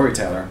picture-led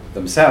storyteller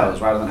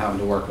themselves, rather than having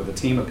to work with a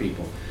team of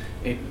people.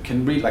 It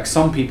can really, like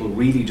some people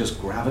really just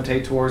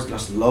gravitate towards,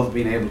 just love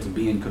being able to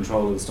be in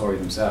control of the story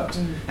themselves,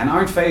 and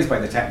aren't fazed by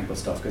the technical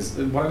stuff. Because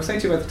what I was saying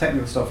to you about the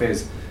technical stuff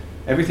is,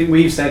 everything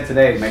we've said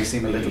today may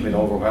seem a little bit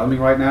overwhelming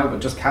right now,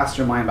 but just cast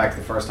your mind back to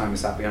the first time you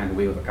sat behind the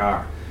wheel of a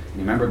car. And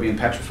you remember being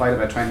petrified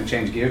about trying to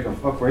change gear, going,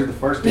 fuck, where's the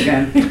first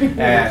again?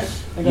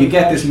 You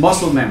get this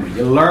muscle memory,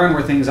 you learn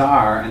where things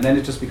are, and then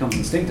it just becomes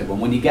instinctive.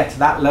 And when you get to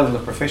that level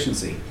of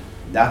proficiency,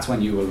 that's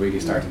when you will really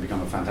start to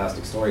become a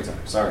fantastic storyteller.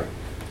 Sorry.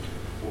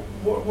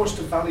 What's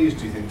the values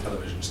do you think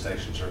television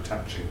stations are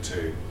attaching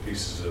to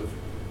pieces of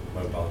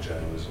mobile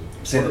journalism?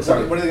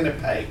 What are they going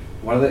to pay?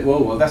 What are they?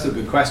 Well, that's a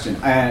good question.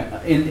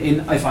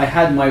 If I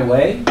had my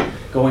way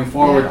going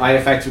forward, I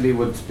effectively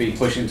would be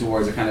pushing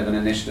towards a kind of an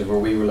initiative where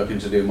we were looking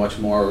to do much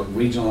more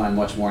regional and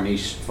much more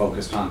niche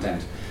focused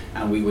content,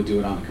 and we would do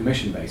it on a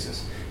commission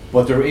basis.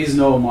 But there is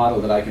no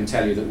model that I can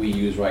tell you that we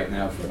use right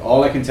now for it.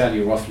 All I can tell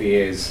you roughly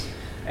is,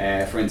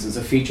 for instance,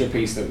 a feature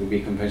piece that would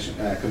be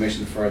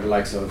commissioned for the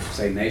likes of,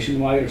 say,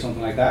 Nationwide or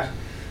something like that.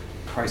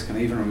 Christ, can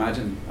I even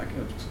imagine? Like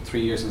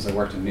 3 years since I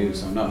worked in news,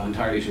 so I'm not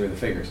entirely sure of the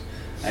figures.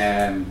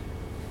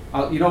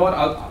 You know what?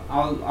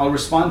 I'll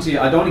respond to you.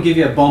 I don't want to give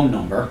you a bum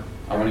number.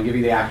 I want to give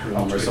you the actual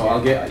number. So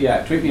I'll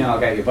get tweet me and I'll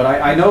get you. But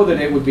I know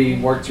that it would be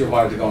worth your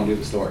while to go and do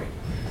the story.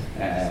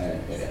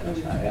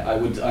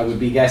 I would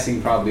be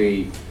guessing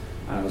probably.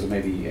 Was it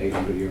maybe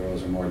 800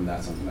 euros or more than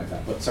that, something like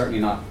that, but certainly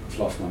not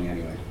fluff money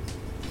anyway.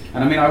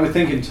 And I mean, I would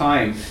think in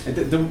time,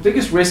 the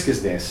biggest risk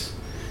is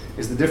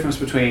the difference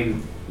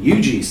between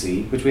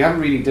UGC, which we haven't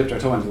really dipped our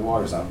toe into the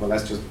waters of, but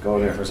let's just go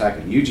there for a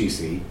second.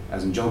 UGC,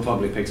 as in Joe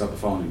Public picks up the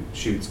phone and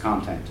shoots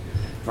content,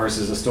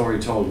 versus a story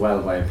told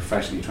well by a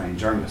professionally trained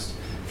journalist.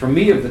 For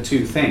me, of the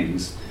two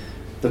things,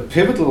 the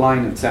pivotal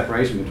line of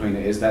separation between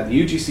it is that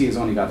the UGC has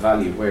only got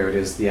value where it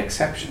is the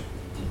exception.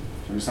 Do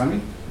you understand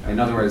me? In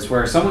other words,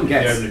 where someone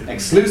gets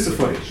exclusive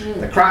footage,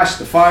 the crash,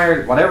 the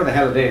fire, whatever the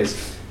hell it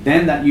is,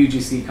 then that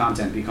UGC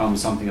content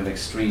becomes something of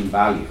extreme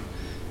value.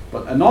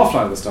 But an awful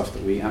lot of the stuff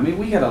that we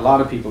get a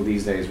lot of people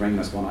these days ringing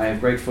us going, I have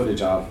great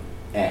footage of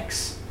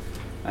X.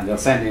 And they'll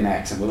send in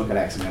X and we'll look at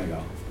X and they'll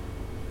go,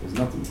 there's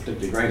nothing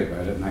particularly great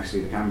about it. And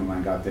actually the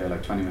cameraman got there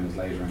like 20 minutes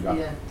later and got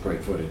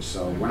great footage.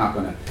 So we're not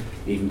going to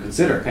even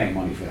consider paying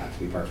money for that, to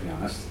be perfectly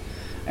honest.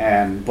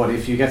 But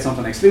if you get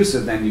something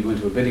exclusive, then you go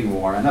into a bidding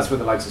war, and that's where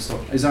the likes of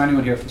Storyful. Is there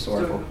anyone here from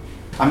Storyful?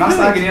 I'm not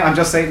slagging you, I'm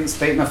just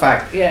stating a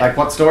fact. Yeah. Like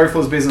what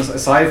Storyful's business,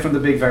 aside from the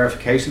big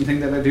verification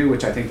thing that they do,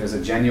 which I think there's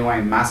a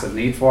genuine massive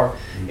need for,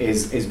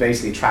 is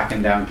basically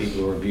tracking down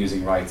people who are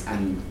abusing rights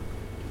and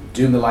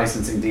doing the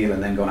licensing deal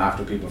and then going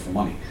after people for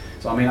money.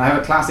 So I mean, I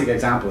have a classic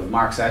example of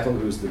Mark Settle,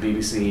 who's the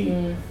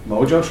BBC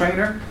Mojo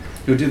trainer,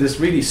 who did this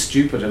really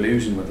stupid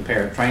illusion with a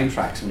pair of train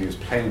tracks when he was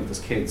playing with his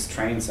kid's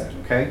train set,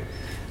 okay?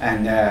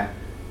 And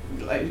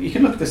you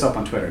can look this up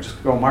on Twitter,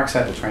 just go Mark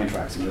Settle train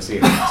tracks and you'll see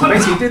it. So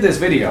basically he did this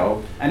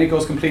video and it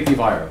goes completely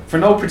viral. For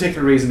no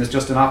particular reason, it's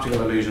just an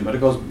optical illusion, but it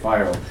goes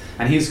viral.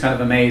 And he's kind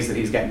of amazed that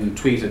he's getting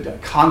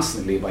tweeted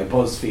constantly by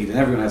BuzzFeed and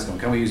everyone else going,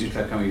 can we use your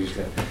clip, can we use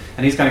your clip?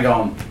 And he's kind of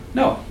going,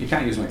 no, you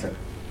can't use my clip.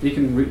 You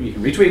can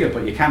retweet it,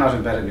 but you cannot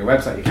embed it in your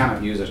website, you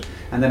cannot use it.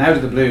 And then out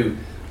of the blue,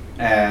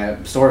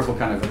 Storyful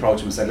kind of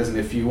approached him and said, listen,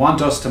 if you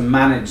want us to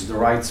manage the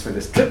rights for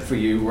this clip for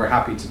you, we're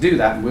happy to do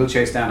that and we'll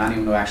chase down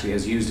anyone who actually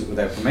has used it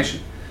without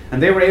permission.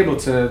 And they were able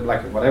to,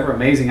 like whatever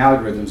amazing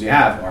algorithms you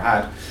have or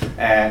had,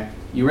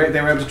 they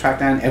were able to track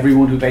down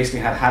everyone who basically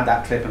had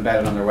that clip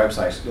embedded on their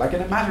website, like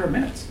in a matter of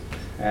minutes.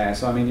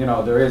 So I mean, you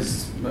know, there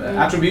is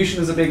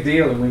attribution is a big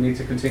deal, and we need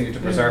to continue to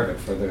preserve it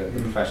for the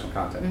professional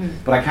content.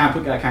 But I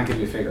can't give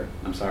you a figure.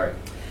 I'm sorry.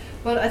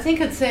 Well, I think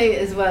I'd say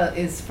as well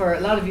is for a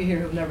lot of you here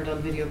who've never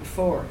done video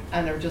before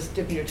and are just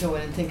dipping your toe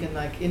in and thinking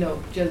like, you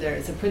know, Jill there,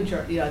 it's a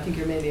printer, you know, I think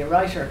you're mainly a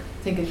writer,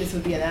 thinking this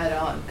would be an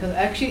add-on. Because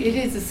actually it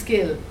is a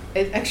skill.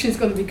 It actually is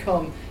going to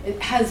become, it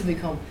has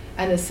become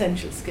an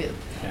essential skill.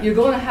 Yeah. You're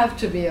going to have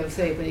to be able to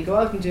say, when you go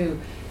out and do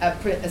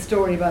a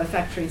story about a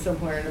factory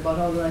somewhere and about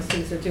all the nice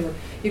things they're doing,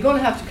 you're going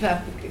to have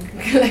to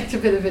collect a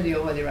bit of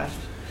video while you're at it.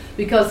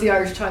 Because the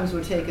Irish Times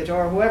will take it,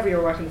 or whoever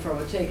you're working for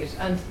will take it.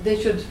 And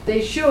they should,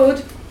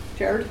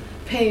 Jared,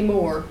 pay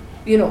more,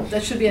 you know,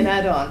 that should be an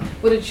add-on,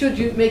 but it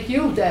should make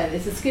you then,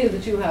 it's a skill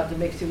that you have that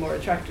makes you more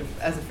attractive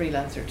as a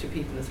freelancer to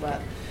people as well.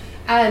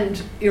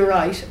 And you're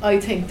right, I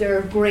think there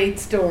are great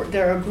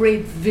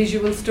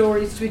visual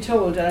stories to be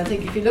told, and I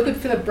think if you look at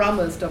Philip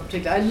Bromwell's stuff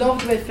particularly, I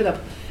love the way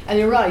Philip, and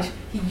you're right,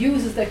 he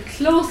uses the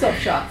close-up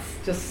shots,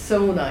 just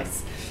so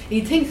nice.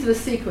 He thinks of a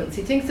sequence,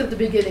 he thinks of the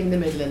beginning, the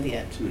middle and the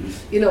end,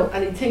 you know,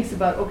 and he thinks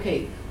about,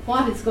 okay,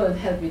 what is going to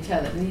help me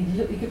tell it?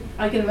 And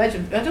I can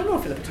imagine, I don't know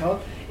Philip at all,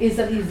 is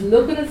that he's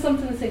looking at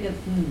something and thinking,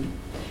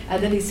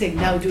 and then he's saying,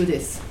 now do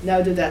this, now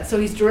do that. So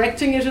he's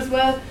directing it as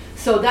well.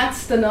 So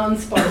that's the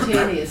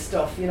non-spontaneous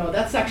stuff, you know,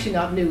 that's actually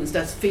not news,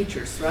 that's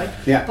features, right?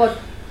 Yeah. But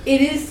it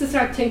is to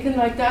start thinking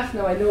like that.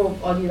 Now I know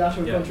all you lot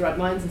who are going to write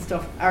minds and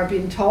stuff are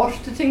being taught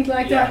to think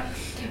like that.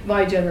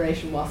 My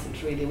generation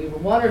wasn't really. We were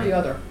one or the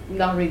other,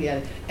 not really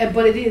any.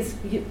 But it is,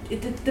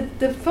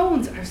 the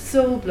phones are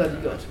so bloody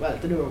good, well,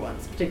 the newer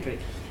ones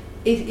particularly.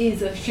 It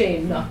is a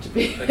shame not to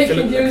be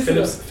making use of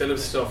them.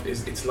 Philip's stuff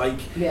it's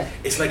like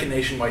a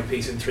Nationwide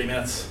piece in 3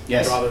 minutes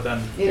rather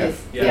than it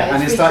is.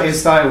 And his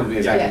style would be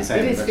exactly the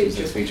same. It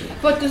is featured.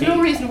 But there's no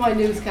reason why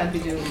news can't be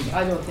doing it,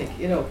 I don't think,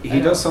 you know.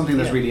 He does something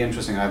that's really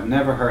interesting. I've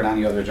never heard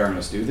any other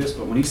journalist do this,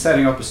 but when he's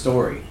setting up a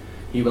story,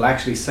 he will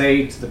actually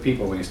say to the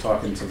people when he's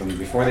talking to them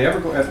before he ever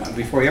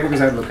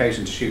goes out on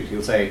location to shoot,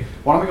 he'll say,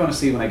 what am I going to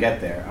see when I get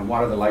there and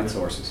what are the light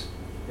sources?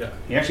 Yeah.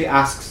 He actually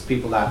asks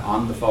people that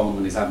on the phone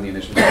when he's having the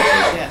initial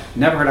conversation. Yeah.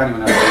 Never heard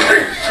anyone else do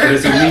it. But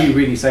it's a really,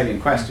 really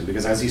salient question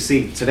because as you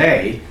see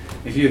today,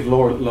 if you have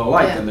low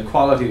light, Yeah. then the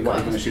quality of what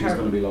you're God, going to it's shoot is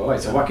going to terrible. be low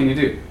light. So what can you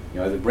do?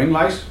 You either bring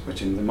light,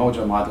 which in the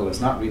Mojo model is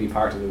not really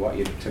part of what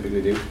you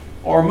typically do,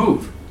 or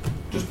move.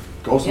 Just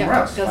go somewhere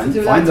else. Because Find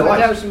the the went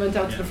light. out and went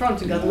out to the front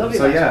and got lovely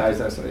So light. yeah,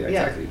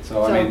 exactly.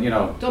 So I mean, you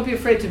know, Don't be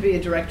afraid to be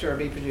a director or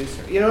be a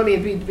producer. You know what I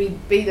mean?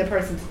 Be the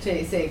person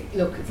to say,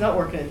 look, it's not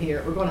working in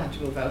here. We're going to have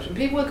to move out, and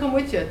people will come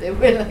with you. They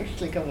will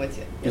actually come with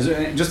you. is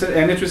there just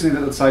an interesting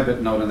little side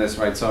bit note on this,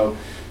 right? So,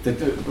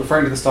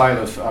 referring to the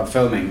style of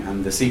filming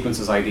and the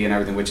sequences ID and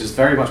everything, which is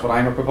very much what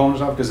I'm a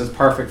proponent of because it's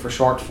perfect for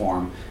short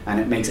form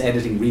and it makes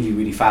editing really,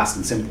 really fast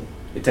and simple.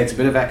 It takes a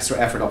bit of extra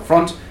effort up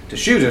front to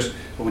shoot it,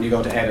 but when you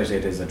go to edit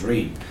it is a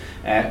dream.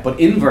 But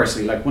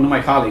inversely, like one of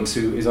my colleagues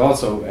who is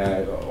also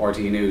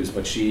RTE News,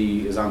 but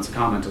she is on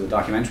secondment to the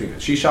documentary.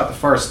 She shot the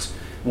first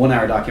 1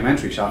 hour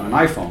documentary shot on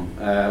an iPhone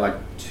like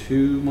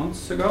 2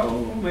 months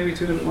ago, maybe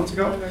 2 months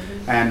ago.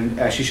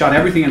 And she shot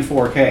everything in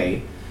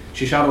 4K.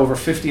 She shot over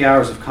 50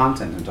 hours of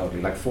content in total,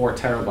 like 4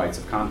 terabytes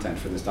of content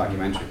for this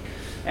documentary.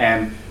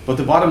 But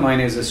the bottom line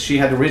is she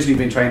had originally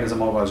been trained as a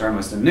mobile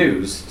journalist in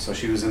news, so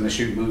she was in the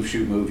shoot,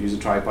 move, use a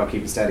tripod,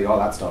 keep it steady, all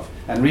that stuff,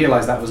 and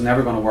realised that was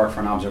never going to work for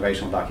an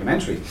observational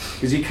documentary.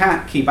 Because you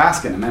can't keep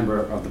asking a member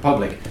of the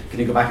public, can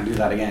you go back and do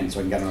that again so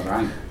I can get another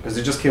angle? Because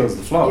it just kills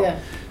the flow. Yeah.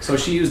 So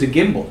she used a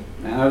gimbal.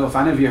 And I don't know if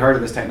any of you heard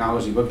of this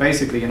technology, but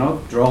basically, you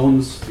know,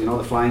 drones, you know,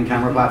 the flying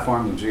camera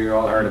platforms, I'm sure you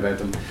all heard about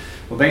them.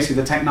 Well, basically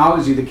the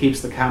technology that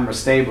keeps the camera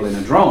stable in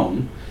a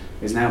drone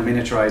is now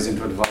miniaturized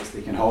into a device that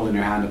you can hold in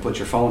your hand and put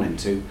your phone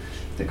into.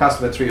 They cost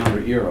about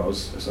 €300,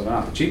 so they're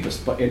not the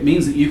cheapest, but it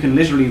means that you can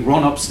literally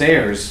run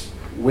upstairs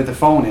with a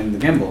phone in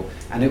the gimbal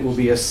and it will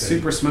be as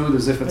super smooth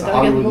as if it's a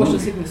Without getting Hollywood motion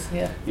movie. sickness,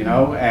 yeah. You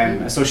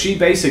know, so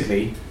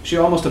she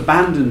almost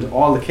abandoned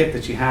all the kit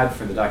that she had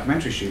for the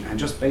documentary shoot and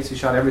just basically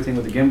shot everything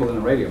with a gimbal and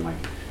a radio mic.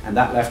 And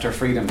that left her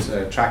freedom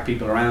to track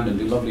people around and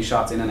do lovely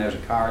shots in and out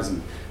of cars.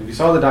 And if you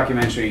saw the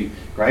documentary,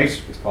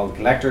 great, it's called The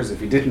Collectors.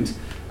 If you didn't,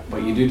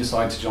 but you do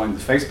decide to join the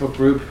Facebook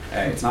group,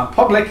 it's not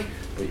public,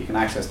 but you can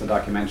access the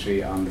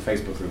documentary on the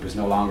Facebook group. It's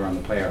no longer on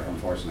the player,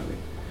 unfortunately.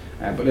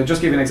 But I'll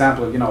just give you an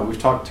example of, you know, we've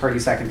talked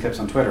 30-second clips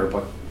on Twitter,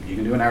 but you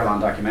can do an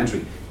hour-long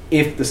documentary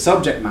if the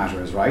subject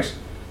matter is right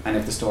and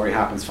if the story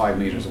happens 5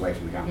 meters away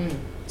from the camera.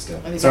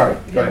 Still. And Sorry,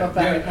 again, go not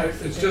ahead. bad.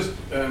 Yeah, it's just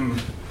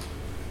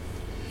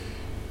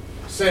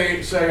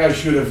say I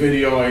shoot a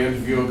video, I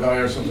interview a guy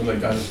or something like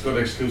that. It's a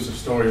good exclusive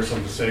story or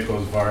something. Say it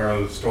goes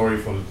viral.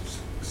 Storyful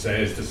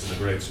says this is a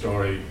great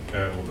story.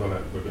 We're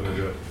gonna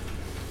do it.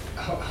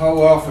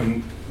 How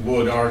often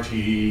would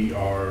RTE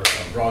or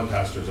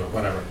broadcasters or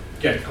whatever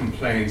get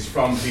complaints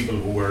from people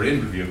who were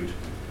interviewed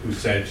who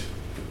said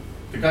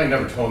the guy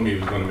never told me he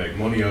was going to make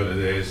money out of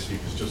this, he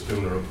was just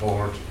doing a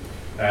report,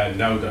 and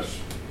now that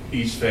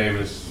he's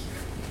famous,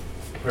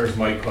 where's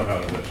my cut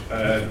out of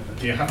it?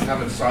 Do you have to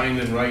have it signed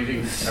in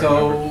writing?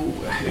 So,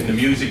 In the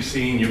music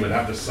scene, you would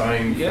have to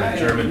sign for Yeah, a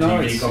German no,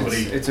 TV it's- company.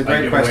 it's a and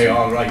great give away question.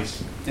 all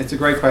rights. It's a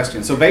great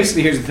question. So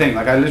basically, here's the thing.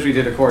 Like I literally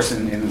did a course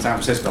in San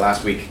Francisco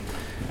last week,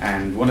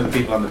 and one of the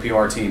people on the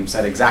PR team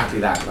said exactly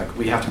that. Like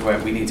we have to go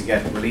out, we need to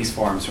get release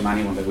forms from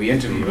anyone that we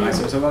interview. And I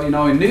said, well, you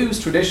know, in news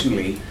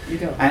traditionally, You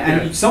don't.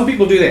 and some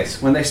people do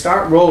this when they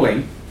start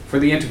rolling for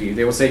the interview.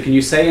 They will say, "Can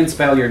you say and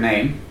spell your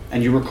name?"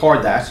 And you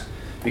record that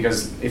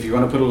because if you're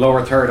going to put a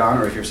lower third on,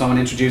 or if you're someone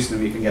introducing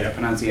them, you can get the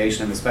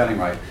pronunciation and the spelling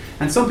right.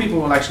 And some people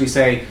will actually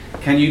say,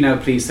 "Can you now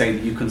please say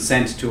that you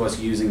consent to us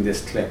using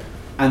this clip?"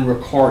 and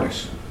record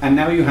it. And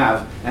now you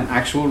have an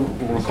actual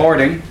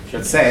recording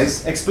that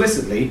says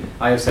explicitly,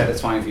 I have said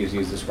it's fine for you to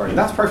use this word.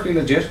 That's perfectly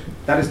legit.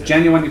 That is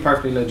genuinely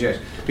perfectly legit.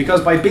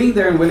 Because by being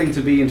there and willing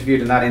to be interviewed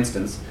in that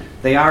instance,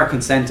 they are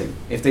consenting.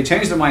 If they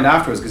change their mind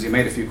afterwards because you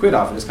made a few quid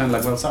off it, it's kind of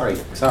like, well, sorry,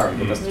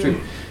 but that's the truth.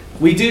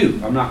 We do,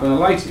 I'm not going to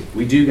lie to you,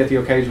 we do get the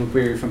occasional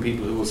query from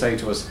people who will say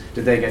to us,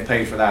 did they get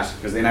paid for that?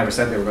 Because they never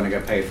said they were going to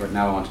get paid for it,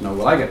 now I want to know,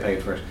 will I get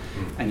paid for it?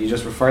 And you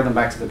just refer them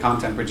back to the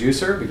content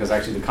producer, because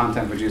actually the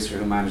content producer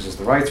who manages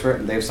the rights for it,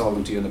 and they've sold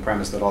them to you on the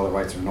premise that all the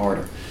rights are in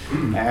order.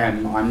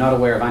 I'm not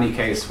aware of any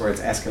case where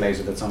it's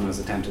escalated that someone has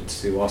attempted to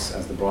sue us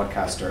as the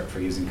broadcaster for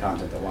using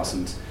content that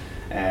wasn't,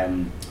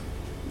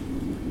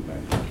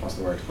 what's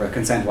the word, where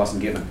consent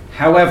wasn't given.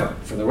 However,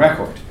 for the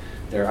record,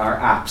 there are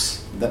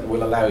apps that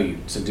will allow you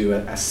to do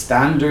a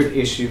standard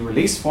issue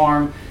release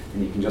form,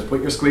 and you can just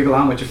put your squiggle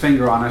on with your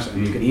finger on it,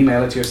 and you can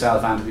email it to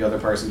yourself and to the other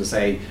person to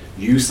say,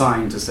 you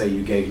signed to say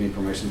you gave me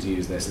permission to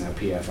use this, now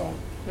PFO.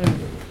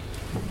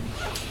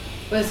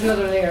 Well, it's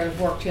another layer of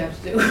work you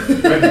have to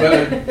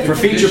do. For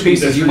feature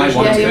pieces, you might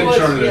want Yeah, to. you would,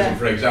 journalism, yeah.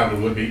 for example,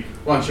 would be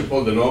once you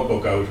pull the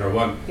notebook out, or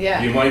one.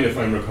 Yeah. Do you mind if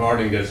I'm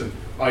recording this? And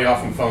I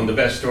often found the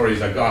best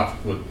stories I got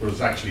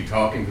was actually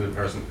talking to the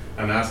person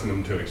and asking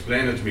them to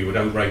explain it to me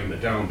without writing it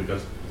down,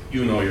 because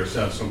you know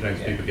yourself, sometimes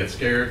people get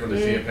scared when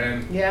they see a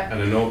pen Yeah. and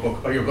a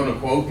notebook. Oh, you're going to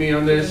quote me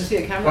on this? Can I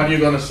see a camera? What are you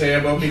going to say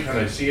about me? Can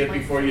I see it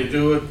before you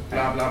do it?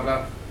 Blah, blah,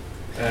 blah.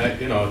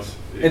 You know,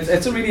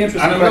 It's a really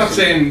interesting and I'm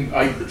question. not saying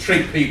I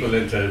trick people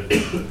into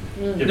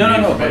giving me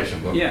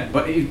information,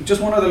 But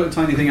just one other little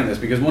tiny thing on this,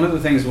 because one of the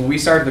things when we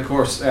started the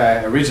course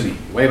originally,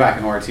 way back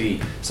in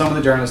RT, some of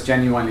the journalists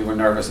genuinely were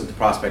nervous at the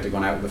prospect of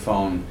going out with the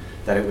phone,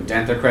 that it would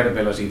dent their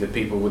credibility, that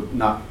people would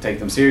not take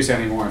them seriously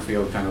anymore and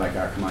feel kind of like,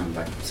 come on,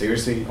 like,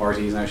 seriously, RT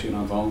is now shooting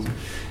on phones.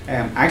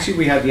 Actually,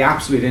 we had the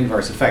absolute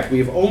inverse effect. We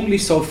have only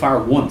so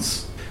far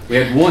we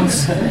had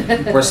once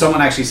where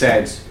someone actually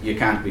said, you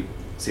can't be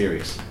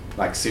serious.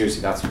 Like,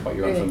 seriously, that's what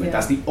you're on filming. Yeah.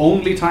 That's the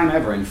only time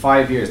ever in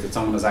 5 years that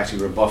someone has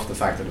actually rebuffed the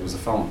fact that it was a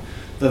phone.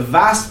 The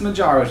vast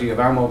majority of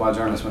our mobile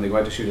journalists, when they go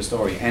out to shoot a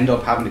story, end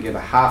up having to give a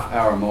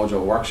half-hour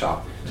Mojo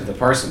workshop to the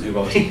person who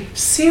goes,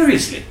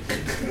 seriously,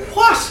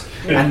 what?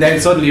 And then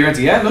suddenly you're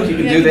into, look, you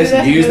can do this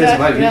and use this,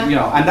 you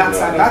know, and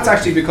that's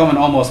actually becoming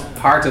almost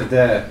part of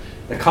the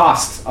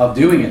cost of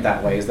doing it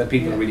that way, is that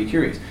people are really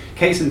curious.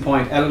 Case in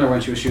point, Eleanor,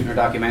 when she was shooting her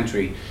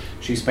documentary,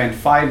 she spent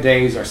 5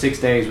 days or 6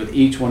 days with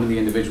each one of the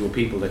individual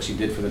people that she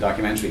did for the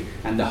documentary,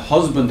 and the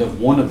husband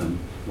of one of them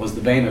was the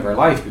bane of her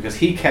life, because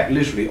he kept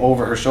literally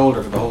over her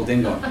shoulder for the whole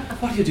thing going,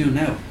 what do you do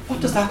now?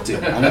 What does that do?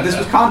 And this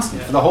was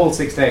constant for the whole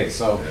 6 days.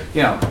 So,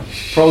 you know,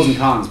 pros and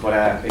cons,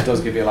 but it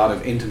does give you a lot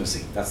of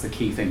intimacy. That's the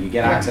key thing. You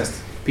get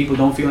access. People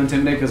don't feel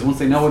intimidated because once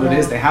they know what it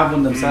is, they have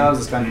one themselves.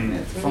 It's kind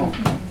of it's the phone.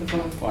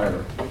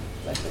 Whatever.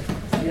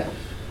 Yeah.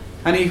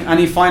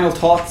 Any final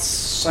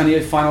thoughts? Any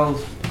final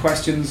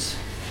questions?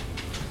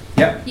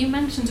 Yep. You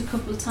mentioned a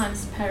couple of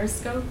times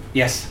Periscope.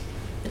 Yes.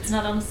 It's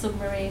not on a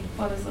submarine.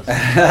 What is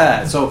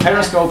it? So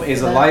Periscope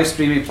is a live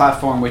streaming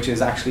platform which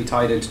is actually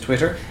tied into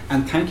Twitter.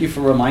 And thank you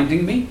for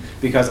reminding me,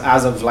 because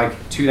as of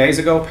like 2 days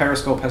ago,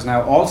 Periscope has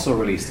now also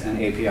released an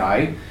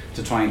API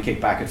to try and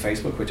kick back at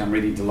Facebook, which I'm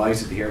really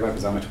delighted to hear about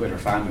because I'm a Twitter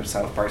fan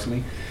myself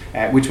personally,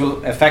 which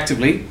will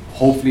effectively,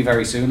 hopefully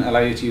very soon, allow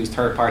you to use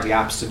third-party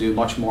apps to do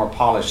much more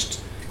polished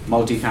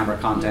multi-camera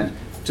content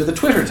to the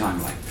Twitter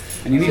timeline.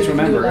 And you need to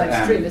remember,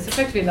 live stream. It's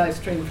effectively live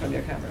stream from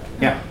your camera.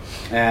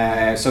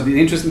 Yeah. So the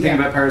interesting thing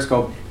about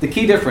Periscope, the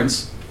key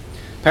difference,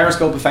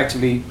 Periscope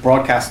effectively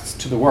broadcasts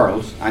to the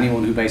world.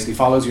 Anyone who basically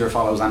follows you or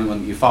follows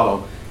anyone that you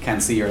follow can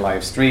see your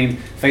live stream.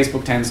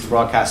 Facebook tends to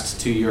broadcast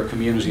to your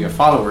community of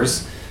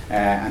followers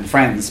and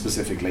friends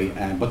specifically,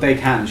 but they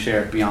can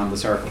share it beyond the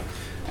circle.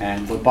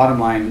 But bottom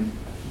line,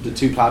 the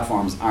two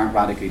platforms aren't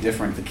radically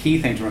different. The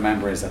key thing to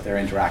remember is that they're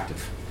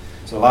interactive.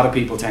 So a lot of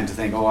people tend to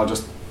think, I'll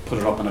just put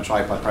it up on a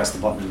tripod, press the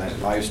button and let it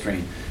live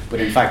stream. But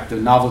in fact, the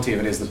novelty of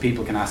it is that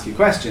people can ask you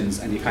questions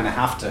and you kind of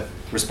have to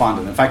respond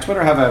to them. In fact,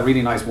 Twitter have a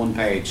really nice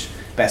one-page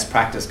best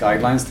practice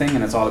guidelines thing,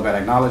 and it's all about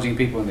acknowledging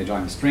people when they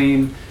join the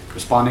stream,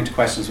 responding to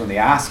questions when they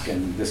ask,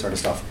 and this sort of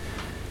stuff.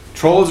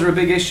 Trolls are a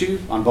big issue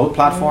on both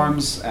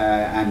platforms,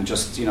 and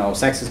just, you know,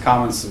 sexist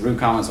comments, rude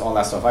comments, all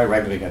that stuff. I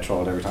regularly get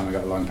trolled every time I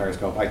go along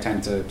Periscope. I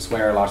tend to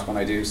swear a lot when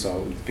I do,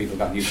 so people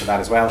got used to that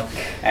as well.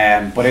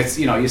 But it's,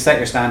 you know, you set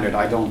your standard.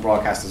 I don't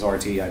broadcast as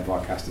RT, I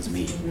broadcast as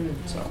me.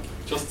 So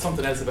just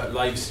something else about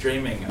live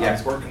streaming. I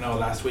was working now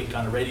last week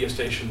on a radio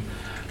station,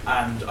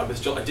 and I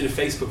did a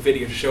Facebook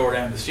video to show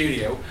around the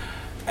studio.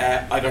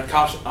 I got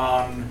caught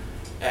on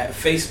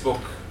Facebook.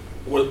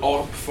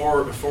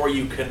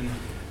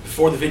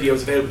 Before the video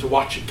is available to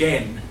watch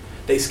again,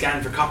 they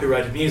scan for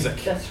copyrighted music.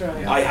 That's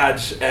right.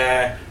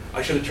 Yeah.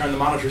 I should have turned the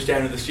monitors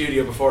down in the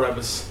studio before I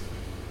was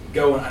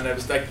going, and I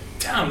was like,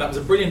 damn, that was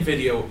a brilliant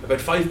video.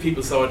 About 5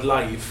 people saw it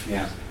live.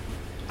 Yeah.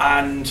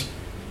 And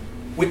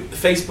with the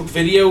Facebook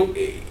video,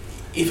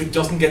 if it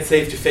doesn't get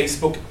saved to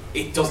Facebook,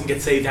 it doesn't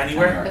get saved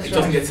anywhere. That's it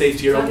doesn't get saved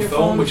to your own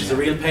phone, which is a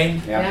real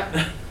pain.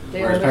 Yeah.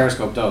 Whereas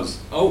Periscope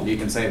does. Oh. You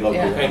can save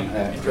local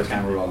for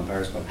camera roll on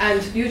Periscope. And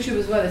YouTube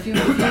as well. If you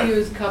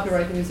use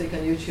copyright music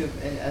on YouTube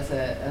as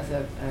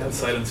a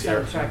silence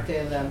here. soundtrack,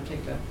 they'll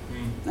take that.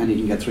 And you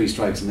can get 3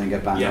 strikes and then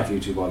get banned Yeah. off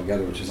YouTube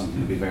altogether, which is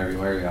something to be very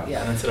wary of.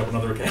 Yeah. And then set up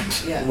another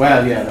account. Yeah.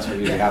 Well, yeah, that's what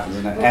usually happens,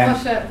 isn't it?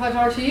 Well,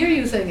 what RT you're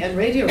using and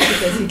radio,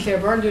 because I see Claire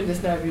Byrne doing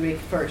this now every week.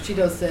 She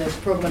does the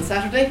programme on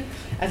Saturday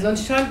at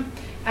lunchtime,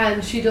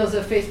 and she does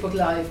a Facebook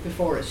Live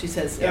before it. She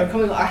says, Yeah.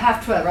 coming or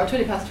 12:30, around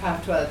 20 past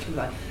 12:30, she'll be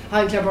like,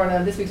 hi, I'm Claire Byrne,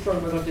 and this week's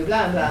programme we're going to do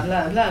blah, blah,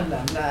 blah, blah,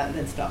 blah, blah, and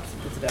then stops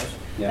and puts it out.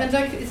 Yeah. And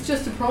like, it's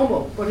just a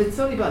promo, but it's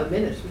only about a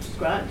minute, which is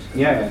grand.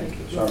 Yeah, I yeah. think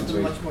it's Short and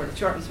sweet. much more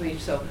short and sweet.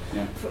 So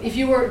Yeah. if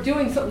you were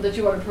doing something that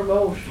you want to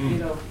promote, you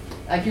know,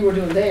 like you were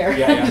doing there,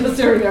 Yeah. just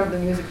during the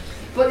music.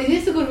 But it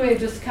is a good way of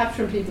just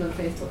capturing people on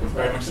Facebook as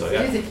well. Very much so,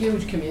 It is a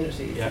huge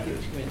community. It's Yeah. a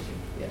huge community.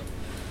 Yeah.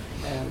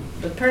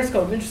 But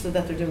Periscope, I'm interested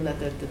that they're doing that.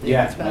 That they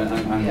Yeah,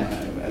 expanded. I'm Yeah.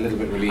 a little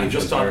bit relieved. And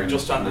just that they're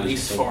on in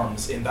release Manchester.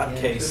 forms, in that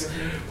Yeah, case,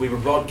 Twitter. we were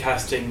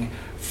broadcasting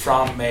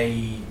from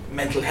a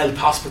mental health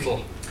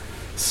hospital.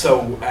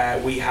 So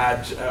we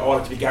had all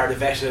had to be Garda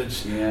vetted,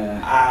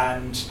 Yeah.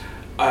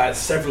 and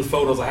several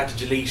photos I had to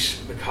delete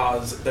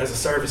because there's a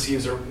service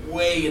user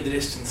way in the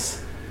distance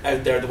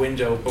out there the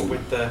window, but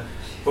with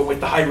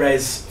the high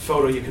res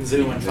photo you can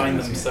zoom and find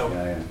them. So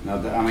Yeah.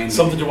 No, I mean,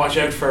 something to watch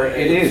out for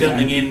It is,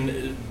 filming and-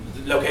 in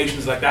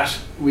locations like that.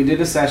 we did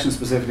a session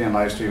specifically on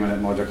live streaming at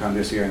MojoCon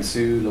this year, and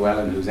Sue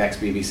Llewellyn, who's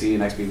ex-BBC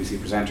and ex-BBC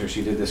presenter,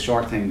 she did this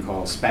short thing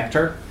called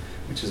Spectre,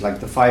 which is like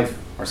the 5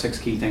 or 6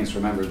 key things to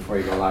remember before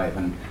you go live.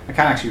 And I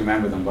can't actually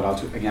remember them, but I'll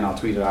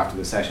tweet it after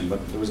the session.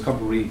 But there was a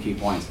couple of really key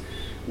points.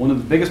 One of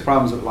the biggest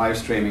problems with live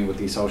streaming with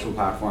these social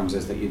platforms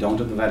is that you don't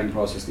have the vetting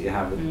process that you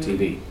have with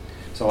TV.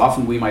 So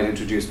often we might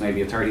introduce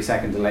maybe a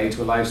 30-second delay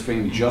to a live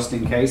stream just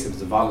in case if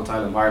it's a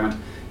volatile environment.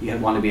 You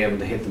want to be able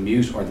to hit the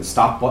mute or the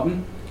stop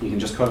button. You can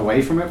just cut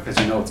away from it because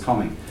you know it's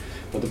coming.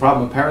 But the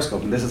problem with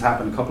Periscope, and this has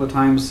happened a couple of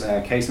times,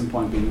 case in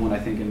point being one I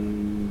think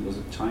in, was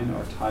it China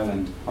or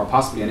Thailand, or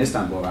possibly in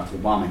Istanbul after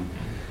the bombing.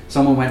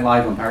 Someone went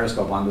live on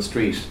Periscope on the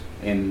street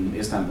in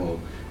Istanbul,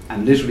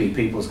 and literally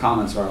people's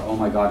comments were, "Oh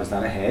my God, is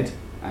that a head?"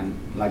 And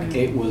like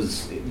it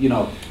was, you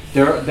know,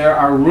 there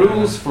are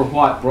rules for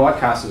what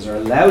broadcasters are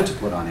allowed to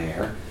put on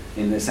air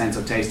in the sense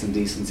of taste and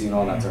decency and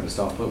all that sort of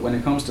stuff. But when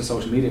it comes to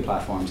social media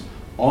platforms,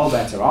 all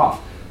bets are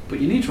off. But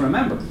you need to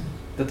remember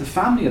that the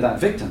family of that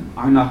victim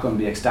are not going to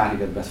be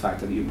ecstatic at the fact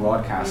that you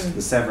broadcast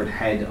the severed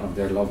head of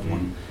their loved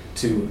one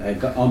to an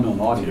unknown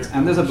audience.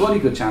 And there's a bloody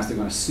good chance they're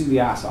going to sue the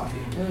ass off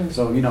you.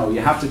 So, you know, you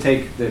have to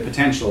take the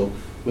potential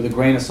with a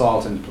grain of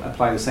salt and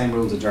apply the same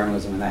rules of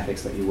journalism and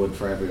ethics that you would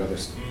for every other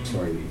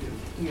story that you do.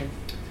 Yeah.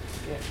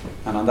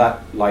 And on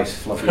that light,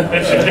 fluffy note,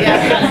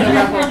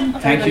 Yeah.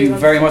 thank you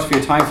very much for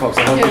your time, folks.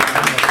 I hope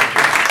Thank you.